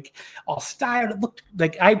and like all styled. It looked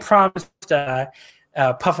like I promised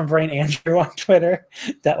Puff and Brain Andrew on Twitter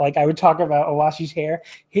that like I would talk about Owashi's hair.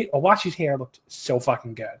 Owashi's hair looked so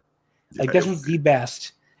fucking good. Like this was the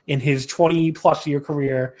best in his 20+ year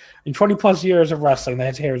career, in 20+ years of wrestling that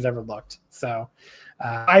his hair has ever looked. So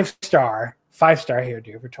 5-star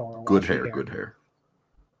hairdo for Toru. Good hair.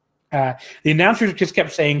 The announcers just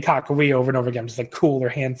kept saying Kakui over and over again, just like cool or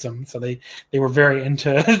handsome. So they were very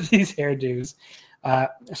into these hairdos.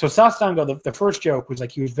 So Sasadango, the first joke was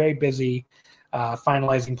like he was very busy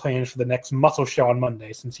finalizing plans for the next Muscle Show on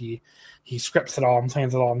Monday, since he scripts it all and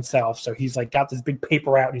plans it all himself. So he's like got this big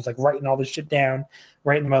paper out and he's like writing all this shit down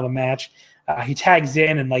right in the middle of the match. He tags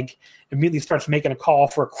in and like immediately starts making a call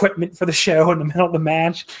for equipment for the show in the middle of the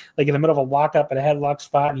match, like in the middle of a lockup at a headlock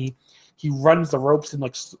spot. And he runs the ropes in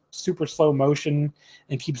like super slow motion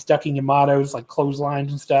and keeps ducking Yamato's like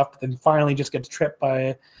clotheslines and stuff, but then finally just gets tripped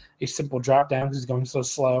by a simple drop down because he's going so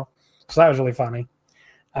slow. So that was really funny.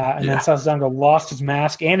 Then Sasadango lost his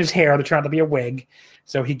mask and his hair. They're trying to be a wig.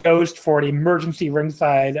 So he goes for an emergency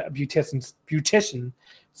ringside beautician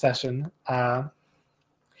session. And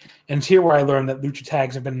it's here where I learned that lucha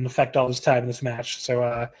tags have been in effect all this time in this match.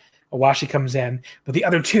 So Owashi comes in, but the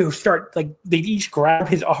other two start, like, they each grab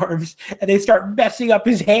his arms and they start messing up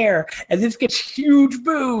his hair. And this gets huge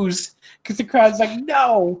boos because the crowd's like,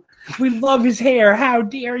 no, we love his hair. How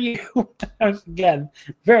dare you? Again,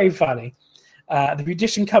 very funny. The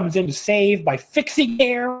beautician comes in to save by fixing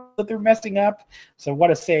hair that they're messing up. So what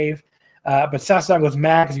a save. But Sasadango's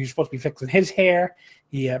mad because he was supposed to be fixing his hair.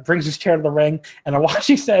 He brings his chair to the ring, and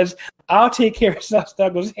Owashi says, I'll take care of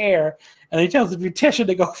Sasadango's hair. And he tells the beautician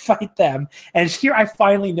to go fight them. And it's here I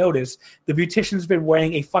finally notice the beautician's been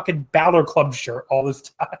wearing a fucking Balor Club shirt all this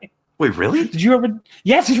time. Wait, really? Did you ever?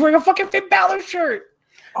 Yes, he's wearing a fucking Finn Balor shirt.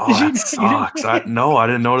 Oh, that sucks. I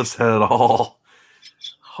didn't notice that at all.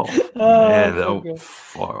 Oh, man.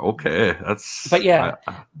 Okay. That's. But yeah,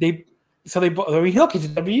 look, he's a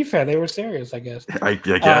WWE fan. They were serious, I guess. I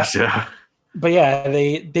guess, yeah. But yeah,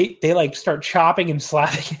 they like start chopping and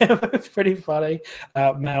slapping him. It's pretty funny,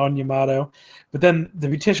 Mao and Yamato. But then the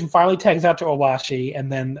beautician finally tags out to Owashi,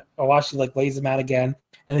 and then Owashi like lays him out again,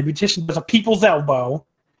 and the beautician does a people's elbow.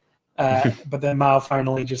 But then Mao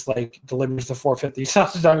finally just like delivers the 450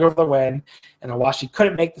 Sasadango for the win, and Owashi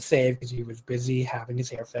couldn't make the save because he was busy having his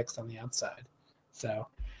hair fixed on the outside. So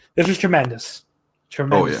this was tremendous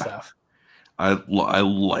stuff. I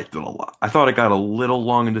liked it a lot. I thought it got a little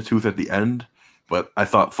long in the tooth at the end, but I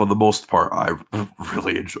thought for the most part I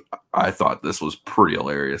really enjoyed. I thought this was pretty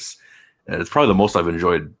hilarious, and it's probably the most I've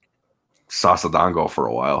enjoyed Sasadango for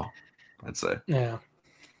a while, I'd say. Yeah.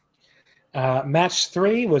 Match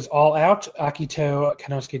 3 was All Out. Akito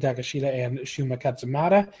Kanosuke Takashita and Shuma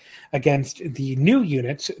Katsumata against the new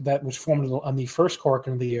unit that was formed on the first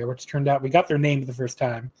Korakuen of the year, which turned out we got their name for the first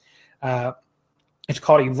time. It's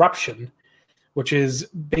called Eruption, which is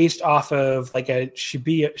based off of like a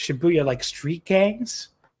Shibuya like street gangs.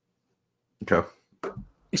 Okay.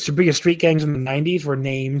 Shibuya street gangs in the 90s were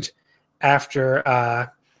named after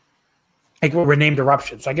were named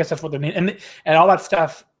Eruption. So I guess that's what they're named. And all that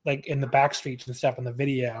stuff like in the back streets and stuff in the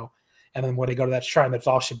video, and then when they go to that shrine, that's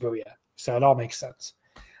all Shibuya. So it all makes sense.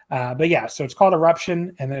 But yeah, so it's called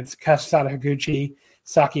Eruption, and then it's Kasada Higuchi,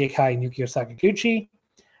 Saki Akai, and Yukio Sakaguchi.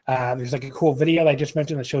 There's like a cool video that I just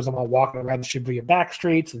mentioned that shows them all walking around the Shibuya back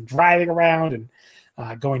streets and driving around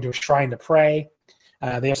and going to a shrine to pray.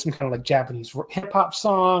 They have some kind of like Japanese hip hop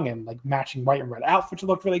song and like matching white and red outfits that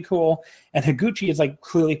look really cool. And Higuchi is like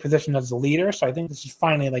clearly positioned as the leader, so I think this is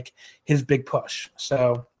finally like his big push.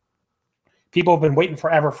 So people have been waiting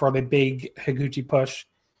forever for the big Higuchi push.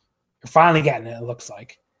 They're finally getting it. It looks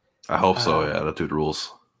like. I hope so. Yeah, that dude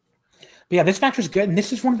rules. But yeah, this match was good, and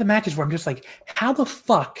this is one of the matches where I'm just like, how the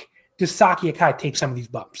fuck does Saki Akai take some of these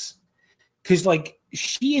bumps? Because like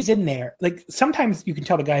she is in there. Like sometimes you can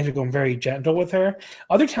tell the guys are going very gentle with her.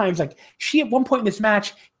 Other times, like she at one point in this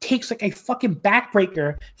match takes like a fucking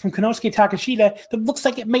backbreaker from Konosuke Takeshita that looks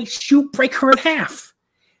like it may break her in half.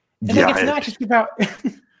 And like it's not just about.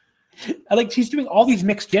 Like she's doing all these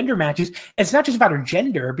mixed gender matches. It's not just about her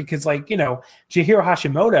gender because, like, you know, Chihiro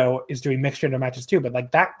Hashimoto is doing mixed gender matches too. But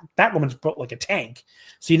like that woman's built like a tank,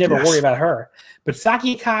 so you never worry about her. But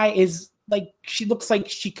Saki Akai is like she looks like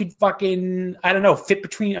she could fucking fit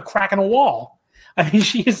between a crack in a wall. I mean,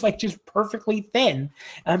 she is like just perfectly thin,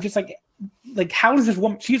 and I'm just like how does this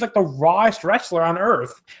woman? She's like the rawest wrestler on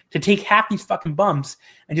earth to take half these fucking bumps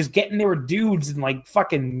and just get in there with dudes and like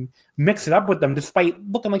fucking mix it up with them, despite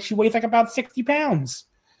looking like she weighs like about 60 pounds.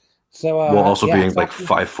 So, being like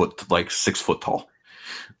 5 foot, like 6 foot tall.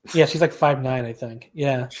 Yeah, she's like 5'9", I think.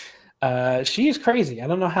 Yeah, she is crazy. I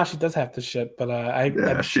don't know how she does half this shit,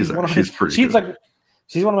 but she's one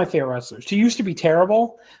of my favorite wrestlers. She used to be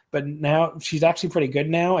terrible, but now she's actually pretty good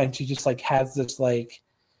now, and she just like has this like.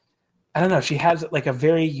 I don't know. She has like a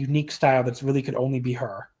very unique style that's really could only be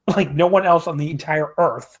her. Like no one else on the entire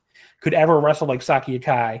earth could ever wrestle like Saki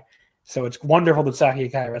Akai. So it's wonderful that Saki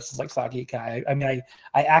Akai wrestles like Saki Akai. I mean,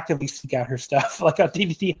 I actively seek out her stuff, like on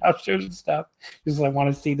DDT house shows and stuff, because I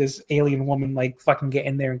want to see this alien woman like fucking get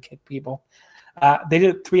in there and kick people. They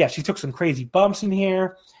did 3. Yeah, she took some crazy bumps in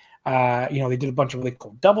here. They did a bunch of really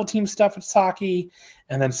cool double team stuff with Saki,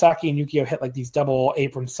 and then Saki and Yukio hit like these double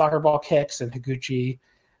apron soccer ball kicks, and Higuchi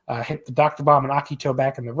hit the Dr. Bomb and Akito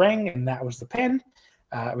back in the ring, and that was the pin.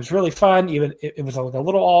 It was really fun. Even it was like a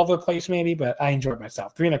little all over the place, maybe, but I enjoyed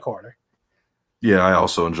myself. 3 1/4. Yeah, I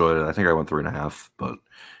also enjoyed it. I think I went 3.5, but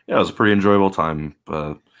yeah, it was a pretty enjoyable time.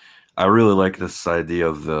 But I really like this idea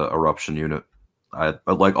of the Eruption unit. I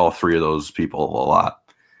like all 3 of those people a lot.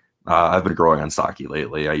 I've been growing on Saki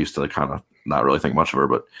lately. I used to kind of not really think much of her,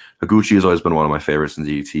 but Higuchi has always been one of my favorites in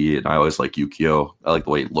DDT, and I always like Yukio. I like the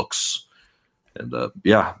way he looks. And I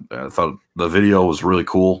thought the video was really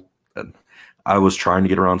cool. And I was trying to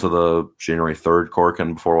get around to the January 3rd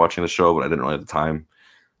Korakuen before watching the show, but I didn't really have the time.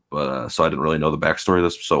 But so I didn't really know the backstory of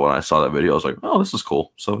this. So when I saw that video, I was like, oh, this is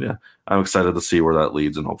cool. So yeah, I'm excited to see where that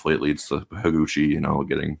leads. And hopefully it leads to Higuchi,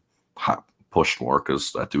 getting pushed more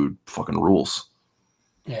because that dude fucking rules.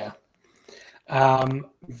 Yeah.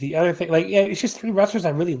 The other thing, it's just 3 wrestlers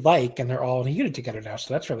I really like, and they're all in a unit together now.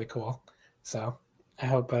 So that's really cool. So. I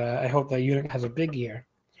hope that unit has a big year.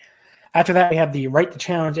 After that, we have the Right to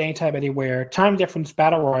Challenge Anytime, Anywhere Time Difference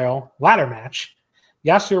Battle Royal ladder match.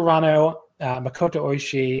 Yasuo Urano, Makoto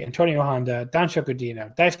Oishi, Antonio Honda, Danshoku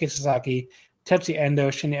Dino, Daisuke Sasaki, Tetsuya Endo,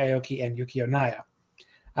 Shinya Aoki, and Yukio Naya.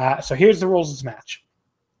 So here's the rules of this match.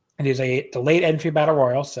 It is a delayed entry battle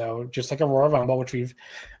royal, so just like a Royal Rumble, which we've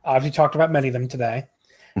obviously talked about many of them today.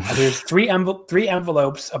 There's 3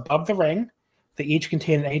 envelopes above the ring. They each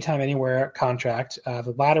contain an Anytime Anywhere contract.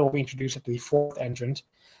 The ladder will be introduced at the 4th entrant.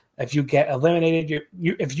 If you get eliminated,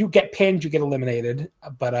 if you get pinned, you get eliminated.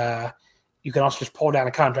 But you can also just pull down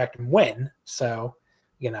a contract and win. So,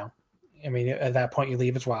 at that point you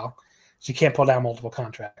leave as well. So you can't pull down multiple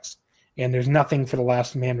contracts. And there's nothing for the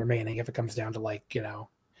last man remaining if it comes down to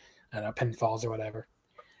pinfalls or whatever.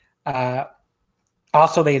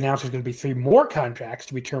 Also, they announced there's going to be 3 more contracts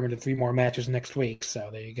to be determined in 3 more matches next week. So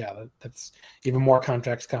there you go. That's even more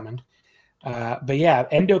contracts coming. But yeah,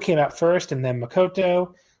 Endo came out first, and then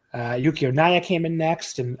Makoto. Yukio Naya came in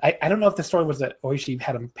next. And I don't know if the story was that Oishi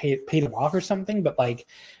had him paid him off or something, but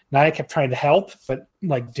Naya kept trying to help, but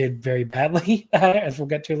did very badly, as we'll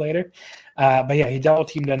get to later. But yeah, he double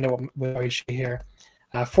teamed Endo with Oishi here.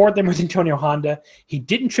 Fourth, then was Antonio Honda. He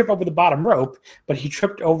didn't trip over the bottom rope, but he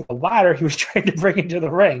tripped over the ladder he was trying to bring into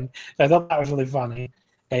the ring. So I thought that was really funny.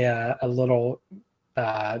 A little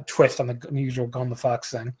twist on the usual Gon the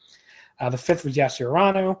Fox thing. The 5th was Yasuo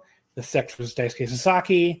Urano. The 6th was Daisuke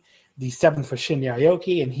Sasaki. The 7th was Shinya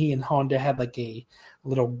Aoki, and he and Honda had a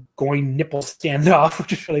little going nipple standoff,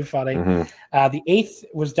 which is really funny. Mm-hmm. The 8th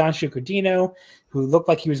was Danshoku Dino, who looked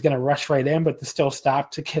like he was going to rush right in, but still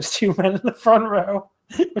stopped to kiss 2 men in the front row,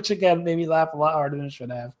 which again made me laugh a lot harder than it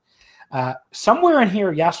should have. Somewhere in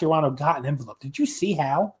here, Yasuhiro Arano got an envelope. Did you see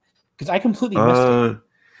how? Because I completely missed it.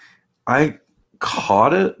 I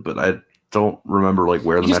caught it, but I don't remember like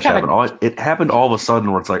where the match happened. It happened all of a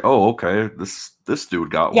sudden where it's like, oh, okay, this dude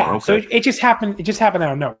got one. Okay. So it just happened. It just happened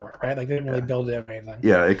out of nowhere, right? Like they didn't really build it or anything.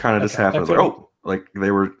 Yeah, it kind of just happened. Like, oh, like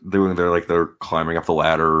they were doing they're climbing up the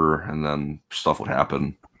ladder, and then stuff would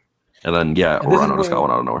happen, and then Arano just got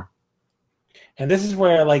one out of nowhere. And this is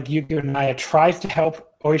where like Yuki Naya tries to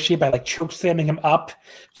help Oishi by like choke slamming him up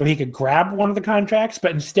so he could grab one of the contracts,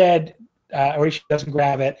 but instead Oishi doesn't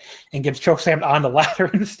grab it and gets choke slammed on the ladder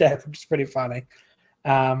instead, which is pretty funny.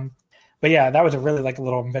 But yeah, that was a really like a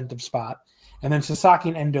little inventive spot. And then Sasaki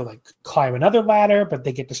and Endo like climb another ladder, but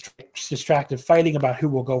they get distracted fighting about who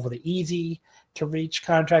will go for the easy to reach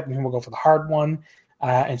contract and who will go for the hard one.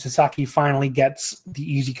 And Sasaki finally gets the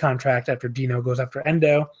easy contract after Dino goes after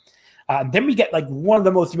Endo. Then we get like one of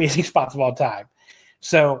the most amazing spots of all time.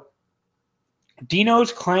 So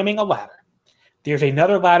Dino's climbing a ladder. There's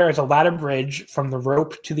another ladder as a ladder bridge from the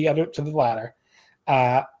rope to the ladder.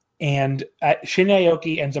 And Shinya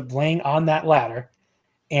Aoki ends up laying on that ladder.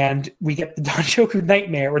 And we get the Danshoku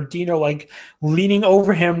Nightmare where Dino like leaning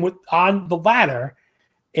over him on the ladder.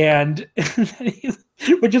 And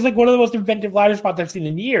which is like one of the most inventive ladder spots I've seen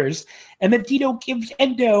in years. And then Dino gives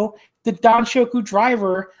Endo the Danshoku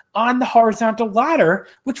driver on the horizontal ladder,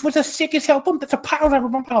 which was a sick as hell bump. That's a pile driver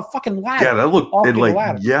bump on a fucking ladder. Yeah, that looked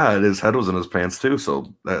and his head was in his pants too.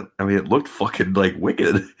 So it looked fucking like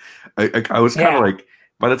wicked. I was kind of like,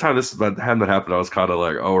 by the time that happened, I was kind of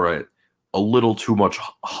like, all right, a little too much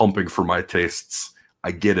humping for my tastes.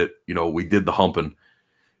 I get it. We did the humping.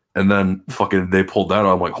 And then fucking they pulled that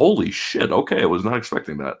out. I'm like, holy shit. Okay, I was not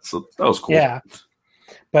expecting that. So that was cool. Yeah.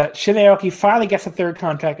 But Shinya Aoki finally gets the third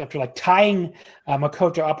contract after like tying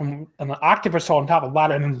Makoto up on an octopus hold on top of the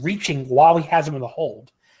ladder and then reaching while he has him in the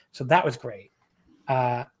hold. So that was great.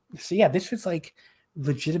 This was like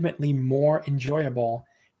legitimately more enjoyable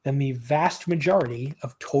than the vast majority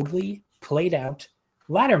of totally played out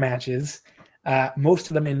ladder matches, most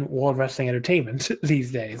of them in World Wrestling Entertainment these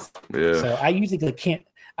days. Yeah. So I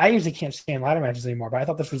usually can't stand ladder matches anymore, but I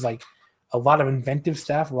thought this was like a lot of inventive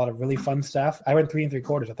stuff, a lot of really fun stuff. I went 3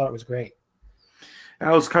 3/4. I thought it was great.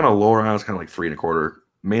 I was kind of lower. I was kind of like 3 1/4,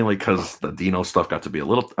 mainly because the Dino stuff got to be a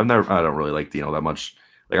little. I don't really like Dino that much.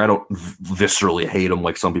 Like I don't viscerally hate him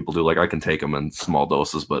like some people do. Like I can take him in small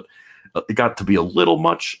doses, but it got to be a little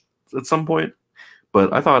much at some point.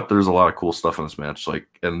 But I thought there's a lot of cool stuff in this match. Like,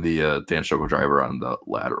 and the Danshoku driver on the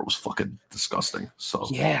ladder was fucking disgusting. So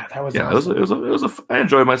yeah, that was awesome. It was I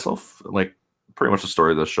enjoyed myself. Like pretty much the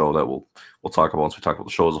story of the show that we'll talk about once we talk about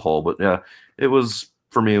the show as a whole. But yeah, it was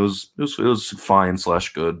for me. It was fine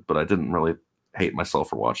 / good, but I didn't really hate myself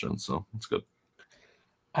for watching it, so it's good.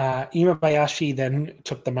 Imabayashi then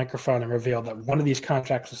took the microphone and revealed that one of these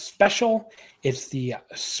contracts was special. It's the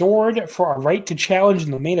sword for a right to challenge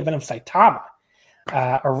in the main event of Saitama.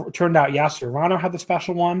 It turned out Yasuhiro Arano had the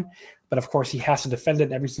special one, but of course he has to defend it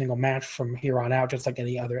in every single match from here on out, just like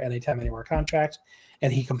any other Anytime Anywhere contract.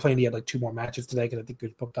 And he complained he had like 2 more matches today because I think he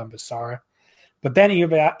was booked on Basara. But then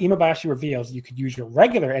Imabayashi reveals you could use your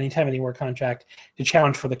regular Anytime Anywhere contract to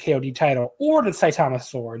challenge for the KOD title or the Saitama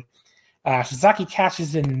sword. Sasaki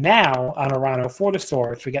cashes in now on Arano for the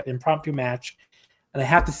sword, so we get the impromptu match. And I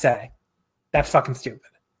have to say, that's fucking stupid.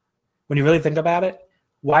 When you really think about it,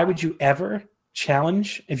 why would you ever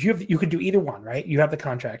challenge? If you could do either one, right? You have the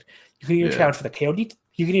contract. You can either challenge for the KOD.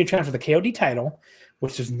 You can either challenge for the KOD title,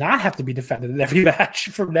 which does not have to be defended in every match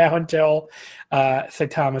from now until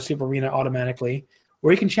Saitama Super Arena automatically,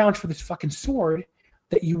 or you can challenge for this fucking sword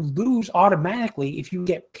that you lose automatically if you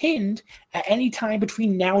get pinned at any time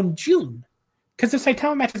between now and June, because the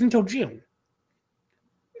Saitama match is until June.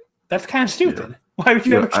 That's kind of stupid. Yeah. Why would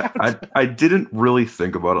you ever challenge? I didn't really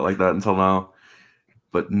think about it like that until now,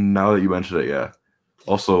 but now that you mentioned it, yeah.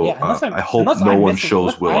 Also, I hope no one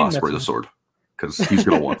shows Will Ospreay the sword, because he's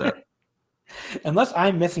going to want that. Unless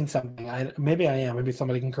I'm missing something. Maybe I am. Maybe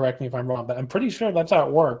somebody can correct me if I'm wrong, but I'm pretty sure that's how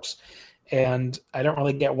it works. And I don't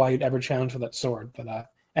really get why you'd ever challenge for that sword. But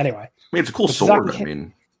anyway. I mean, it's a cool sword.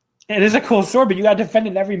 It is a cool sword, but you got to defend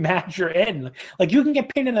it in every match you're in. Like, you can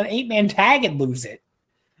get pinned in an 8-man tag and lose it.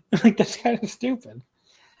 Like, that's kind of stupid.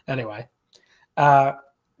 Anyway.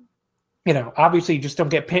 Obviously, you just don't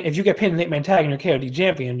get pinned. If you get pinned in an 8-man tag and you're KOD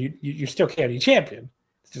champion, you're still KOD champion.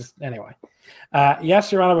 It's just, anyway.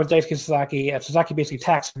 Yasuhiro Arano with Daisuke Sasaki. Sasaki basically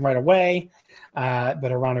attacks him right away. But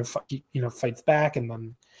Arano fights back, and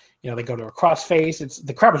then they go to a crossface.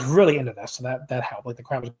 The crowd was really into this, so that helped. Like, the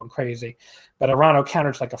crowd was going crazy. But Arano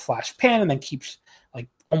counters like a flash pin and then keeps like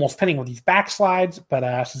almost pinning with these backslides, but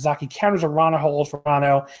Sasaki counters Arano, holds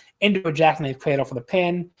Arano into a jackknife cradle for the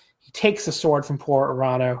pin. He takes the sword from poor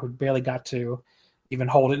Arano, who barely got to even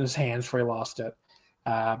hold it in his hands before he lost it.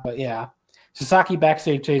 But yeah, Sasaki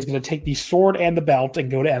backstage is going to take the sword and the belt and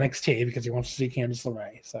go to NXT because he wants to see Candice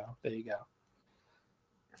LeRae. So there you go.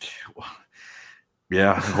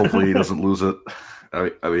 Yeah, hopefully he doesn't lose it.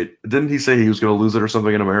 I mean, didn't he say he was going to lose it or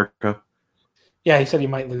something in America? Yeah, he said he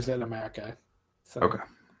might lose it in America. So. Okay.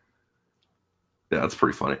 Yeah, that's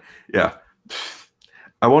pretty funny. Yeah.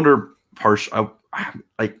 I wonder,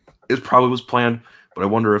 like, it probably was planned, but I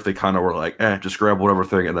wonder if they kind of were like, just grab whatever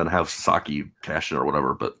thing and then have Sasaki cash in or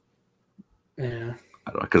whatever. But yeah,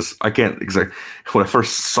 I don't know, because I can't exactly. When I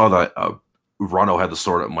first saw that Rano had the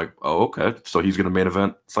sword, I'm like, oh, okay, so he's going to main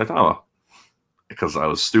event Saitama. Because I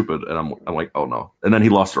was stupid, and I'm like, oh no. And then he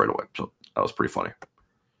lost right away. So that was pretty funny.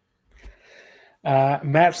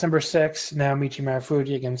 Match number 6, Naomichi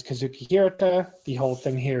Marufuji against Kazuki Hirata. The whole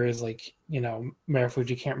thing here is like,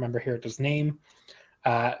 Marufuji can't remember Hirata's name.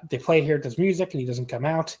 They play Hirata's music, and he doesn't come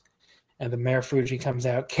out. And then Marufuji comes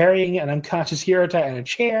out carrying an unconscious Hirata in a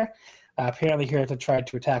chair. Apparently, Hirata tried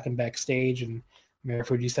to attack him backstage, and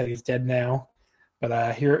Marufuji said he's dead now.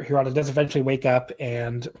 But Hirata does eventually wake up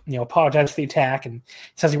and apologize for the attack and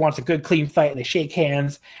says he wants a good, clean fight. And they shake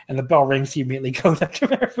hands, and the bell rings. He immediately goes up to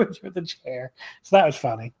Marufuji with the chair. So that was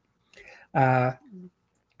funny. But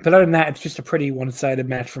other than that, it's just a pretty one-sided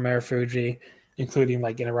match for Marufuji, including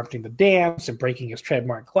like interrupting the dance and breaking his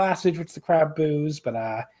trademark glasses, which the crowd boos.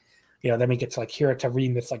 But then we get to like Hirata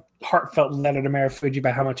reading this like heartfelt letter to Marufuji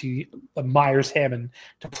about how much he admires him and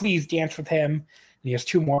to please dance with him. And he has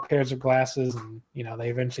 2 more pairs of glasses, and they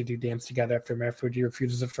eventually do dance together after Marufuji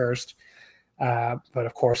refuses at first. But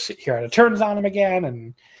of course, Hirata turns on him again,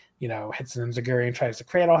 and hits an enziguri and tries to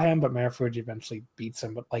cradle him, but Marufuji eventually beats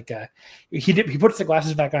him. But like he puts the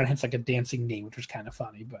glasses back on and hits like a dancing knee, which was kind of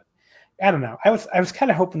funny. But I don't know. I was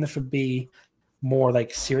kind of hoping this would be more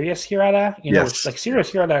like serious Hirata. Yes. Like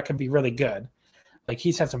serious Hirata could be really good. Like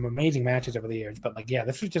he's had some amazing matches over the years, but like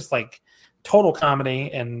this was just like total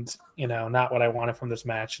comedy, and not what I wanted from this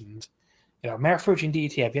match. And Marufuji and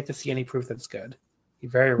DDT, I've yet to see any proof that it's good. He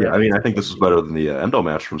very rarely. Yeah, I mean, I think this was better than the Endo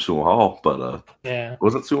match from Sumo Hall, but yeah,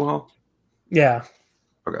 was it Sumo Hall? Yeah.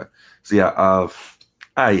 Okay, so yeah,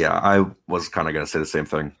 I was kind of gonna say the same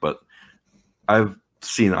thing, but I've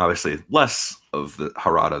seen obviously less of the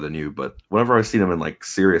Harada than you, but whenever I've seen him in like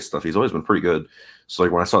serious stuff, he's always been pretty good. So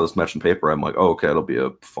like when I saw this match in paper, I'm like, oh, okay, it'll be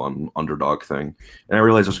a fun underdog thing. And I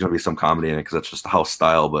realized there's going to be some comedy in it because that's just the house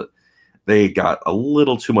style, but they got a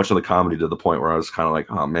little too much of the comedy to the point where I was kind of like,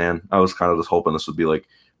 oh man, I was kind of just hoping this would be like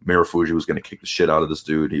Marufuji was going to kick the shit out of this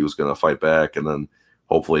dude. He was going to fight back, and then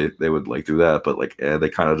hopefully they would like do that. But like they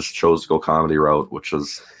kind of just chose to go comedy route, which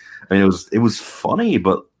was, I mean, it was funny,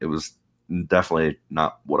 but it was definitely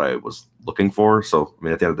not what I was looking for. So I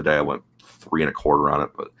mean, at the end of the day, I went 3 1/4 on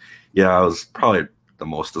it. But yeah, I was probably the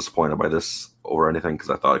most disappointed by this over anything because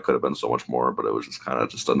I thought it could have been so much more, but it was just kind of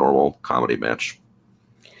just a normal comedy match.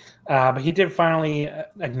 But he did finally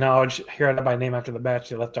acknowledge Hirata by name after the match.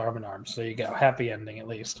 They left arm in arm. So there you go. Happy ending, at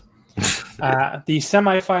least. The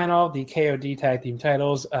semifinal, the KOD tag team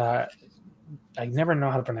titles. I never know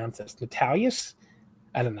how to pronounce this. Natalius?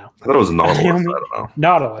 I don't know. I thought it was Nautilus. I don't know.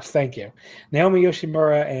 Nautilus, thank you. Naomi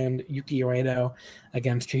Yoshimura and Yuki Ueno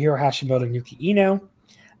against Chihiro Hashimoto and Yuki Ino.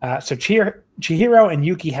 So Chihiro and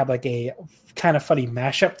Yuki have like a kind of funny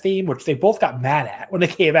mashup theme, which they both got mad at when they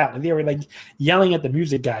came out. They were like yelling at the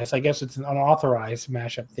music guys. I guess it's an unauthorized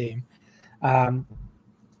mashup theme. The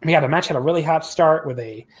match had a really hot start with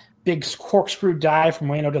a big corkscrew dive from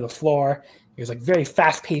Ueno to the floor. It was like very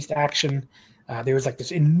fast-paced action. There was like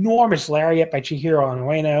this enormous lariat by Chihiro on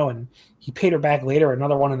Ueno, and he paid her back later,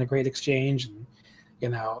 another one in a great exchange. And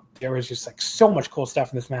there was just like so much cool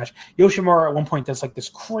stuff in this match. Yoshimura at one point does like this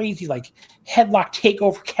crazy like headlock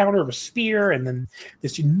takeover counter of a spear, and then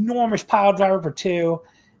this enormous pile driver for 2.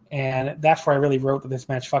 And that's where I really wrote that this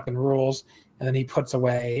match fucking rules. And then he puts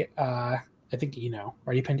away, I think Ino.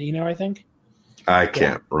 Right? He pinned Ino, I think? I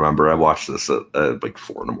can't remember. I watched this at like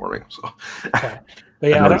 4 a.m. So. Okay. But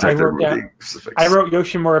yeah, I wrote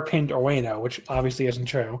Yoshimura pinned Ueno, which obviously isn't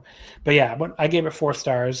true. But yeah, I gave it 4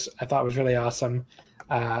 stars. I thought it was really awesome.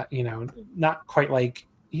 Not quite like,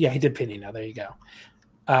 he did pin Ino. There you go.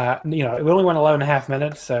 It only went 11.5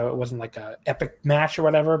 minutes, so it wasn't like a epic match or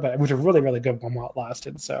whatever, but it was a really, really good one while it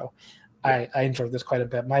lasted. So I enjoyed this quite a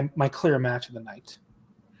bit. My clear match of the night.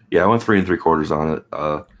 Yeah, I went 3 3/4 on it.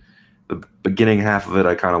 The beginning half of it,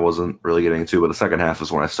 I kind of wasn't really getting into, but the second half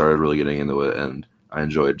is when I started really getting into it, and I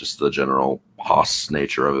enjoyed just the general Haas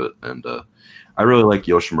nature of it. And I really like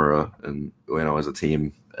Yoshimura and Ueno as a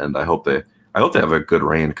team. and I hope they have a good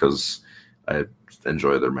reign because I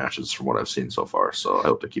enjoy their matches from what I've seen so far. So I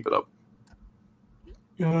hope to keep it up.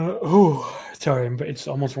 Sorry, but it's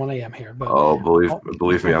almost 1 a.m. here. But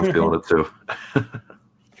believe me, I'm feeling it too.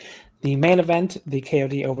 The main event, the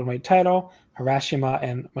KOD Openweight title, Harashima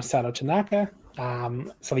and Masato Tanaka.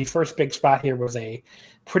 So the first big spot here was a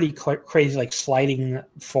pretty crazy, like sliding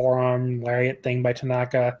forearm lariat thing by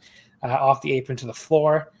Tanaka off the apron to the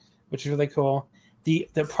floor, which is really cool. The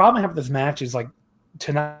problem I have with this match is like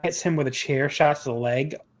Tanaka hits him with a chair shot to the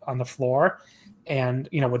leg on the floor, and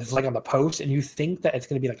with his leg on the post, and you think that it's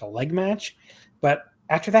going to be like a leg match, but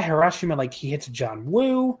after that Harashima, like, he hits John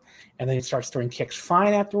Woo, and then he starts throwing kicks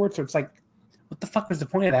fine afterwards. So it's like, what the fuck was the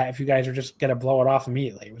point of that if you guys are just going to blow it off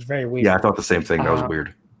immediately? It was very weird. Yeah, I thought the same thing. That was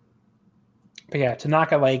weird. But yeah,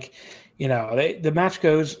 Tanaka, like, the match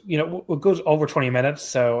goes, it goes over 20 minutes.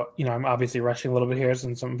 So, I'm obviously rushing a little bit here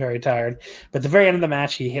since I'm very tired. But at the very end of the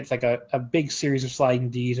match, he hits like a big series of sliding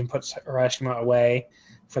Ds and puts Harashima away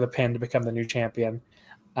for the pin to become the new champion.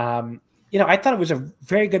 I thought it was a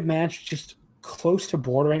very good match, just close to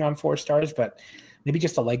bordering on 4 stars, but maybe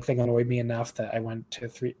just the leg thing annoyed me enough that I went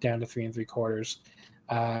down to 3 3/4.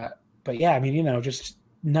 But yeah, I mean, just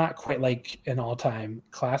not quite like an all-time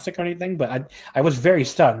classic or anything, but I was very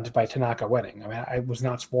stunned by Tanaka winning. I mean, I was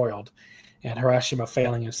not spoiled. And Harashima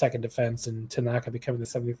failing his second defense and Tanaka becoming the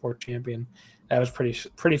 74th champion, that was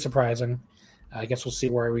pretty surprising. I guess we'll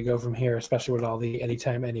see where we go from here, especially with all the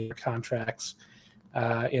anytime any contracts,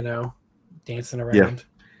 dancing around. Yeah.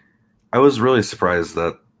 I was really surprised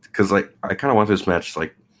that, because I kind of went through this match,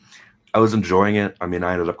 like, I was enjoying it. I mean,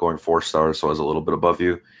 I ended up going 4 stars, so I was a little bit above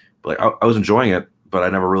you. But I was enjoying it, but I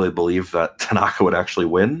never really believed that Tanaka would actually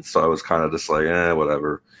win. So I was kind of just like,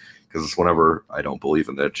 whatever. Because whenever I don't believe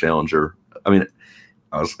in the challenger, I mean,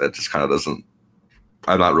 it just kind of doesn't.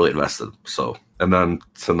 I'm not really invested. So, and then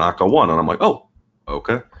Tanaka won, and I'm like, oh,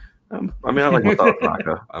 okay. I mean, I like Masato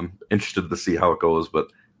Tanaka. I'm interested to see how it goes, but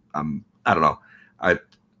I don't know. I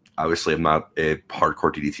obviously am not a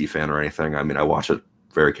hardcore DDT fan or anything. I mean, I watch it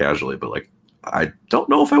very casually, but like, I don't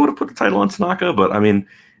know if I would have put the title on Tanaka, but I mean,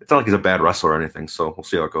 it's not like he's a bad wrestler or anything, so we'll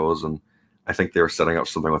see how it goes. And I think they're setting up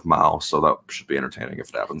something with Mao, so that should be entertaining if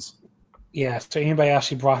it happens. Yeah, so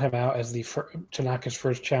Inubayashi brought him out as Tanaka's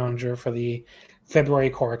first challenger for the February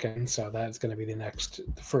Korakuen, so that's going to be the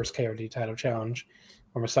first KOD title challenge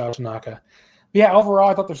for Masato Tanaka. But yeah, overall,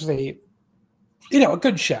 I thought this was a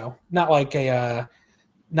good show. Not like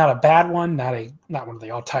not a bad one, not one of the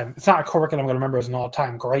all-time. It's not a Korakuen I'm going to remember as an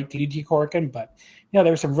all-time great DDT Korakuen, but there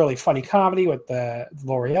was some really funny comedy with the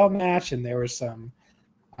L'Oreal match, and there was some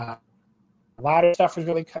ladder stuff was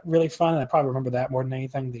really really fun. And I probably remember that more than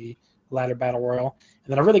anything, the ladder battle royal,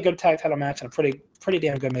 and then a really good tag title match and a pretty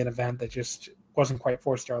damn good main event that just wasn't quite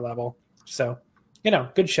 4-star level. So,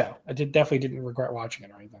 good show. I definitely didn't regret watching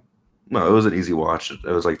it or anything. No, it was an easy watch. It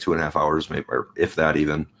was like 2.5 hours, maybe, or if that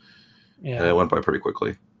even. Yeah, and it went by pretty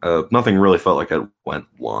quickly. Nothing really felt like it went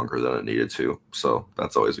longer than it needed to, so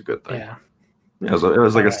that's always a good thing. Yeah. It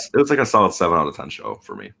was like a solid 7 out of 10 show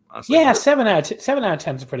for me, honestly. Yeah, 7 out of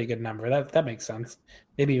 10 is a pretty good number. That makes sense.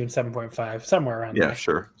 Maybe even 7.5, somewhere around there. Yeah,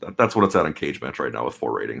 sure. That's what it's at on Cage Match right now with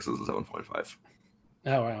 4 ratings. Is 7.5.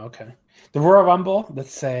 Oh wow, okay. The Royal Rumble,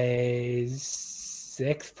 let's say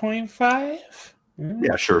 6.5.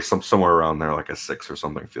 Yeah, sure. Somewhere around there, like a 6 or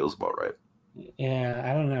something, feels about right. Yeah,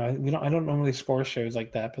 I don't know. I don't normally score shows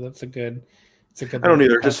like that, but that's a good. I don't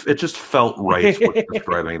either. It just felt right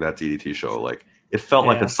describing that DDT show. Like, it felt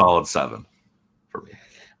like a solid 7 for me.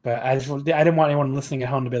 But I didn't want anyone listening at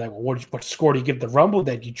home to be like, well, what score do you give the Rumble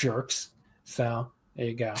then, you jerks? So there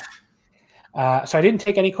you go. So I didn't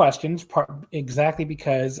take any questions, exactly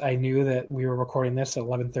because I knew that we were recording this at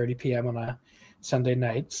 11:30 p.m. on a Sunday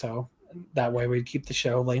night. So that way we'd keep the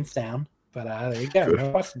show length down. But there you go. Good.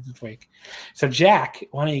 No questions this week. So Jack,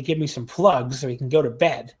 why don't you give me some plugs so we can go to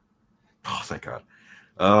bed? Oh, thank God.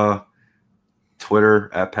 Twitter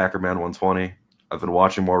at Packerman120. I've been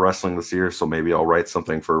watching more wrestling this year, so maybe I'll write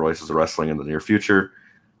something for Voices of Wrestling in the near future.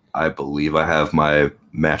 I believe I have my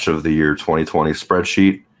Match of the Year 2020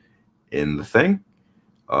 spreadsheet in the thing.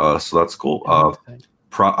 So that's cool. I'm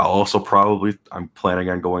planning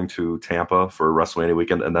on going to Tampa for WrestleMania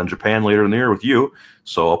weekend and then Japan later in the year with you.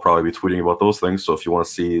 So I'll probably be tweeting about those things. So if you want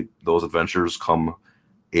to see those adventures come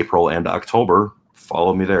April and October,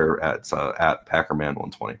 follow me there at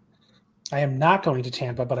Packerman120. I am not going to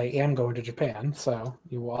Tampa, but I am going to Japan. So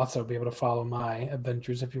you will also be able to follow my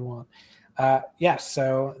adventures if you want. Yes.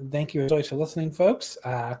 So thank you as always for listening, folks.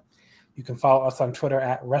 You can follow us on Twitter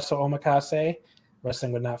at WrestleOmakase,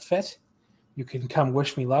 Wrestling Would Not Fit. you can come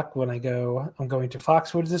wish me luck when I'm going to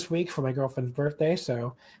Foxwoods this week for my girlfriend's birthday.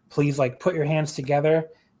 So please put your hands together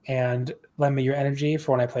and lend me your energy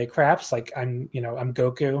for when I play craps. I'm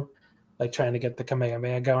Goku, trying to get the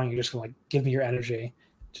Kamehameha going. You're just going to give me your energy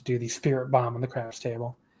to do the spirit bomb on the craps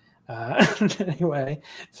table. Anyway,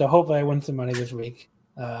 so hopefully I win some money this week.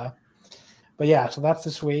 But yeah, so that's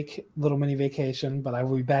this week, little mini vacation, but I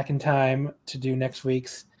will be back in time to do next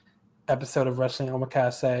week's episode of Wrestling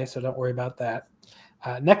Omakase, so don't worry about that.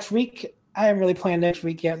 Next week, I haven't really planned next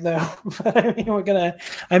week yet, though. But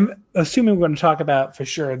I'm assuming we're going to talk about, for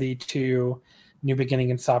sure, the 2 New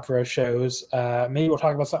Beginning and Sapporo shows. Maybe we'll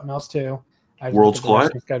talk about something else, too. Worlds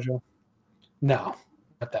Collide? Schedule. No,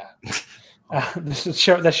 not that.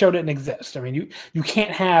 That show didn't exist. I mean, you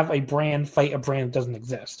can't have a brand fight a brand that doesn't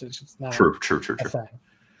exist. It's just not true. a thing.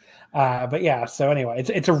 But yeah, so anyway,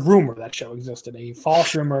 it's a rumor that show existed, a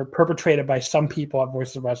false rumor perpetrated by some people at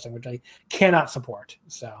Voices of Wrestling, which I cannot support.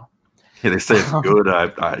 So yeah, they say it's good.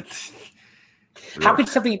 How could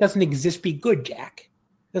something that doesn't exist be good, Jack?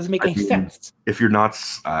 Doesn't make any sense. If you're not,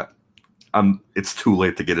 it's too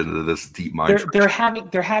late to get into this deep mind. They're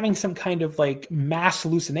having some kind of mass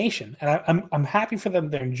hallucination, and I'm happy for them.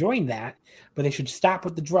 They're enjoying that, but they should stop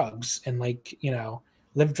with the drugs and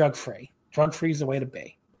live drug free. Drug free is the way to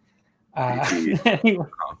be. Anyway,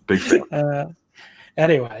 big fan.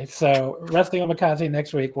 Anyway, so Wrestling Omakase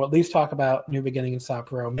next week. We'll at least talk about New Beginning in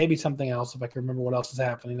Sapporo. Maybe something else if I can remember what else is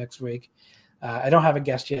happening next week. I don't have a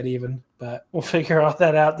guest yet even, but we'll figure all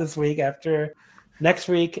that out this week after next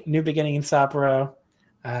week, New Beginning in Sapporo.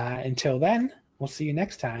 Until then, we'll see you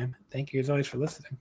next time. Thank you as always for listening.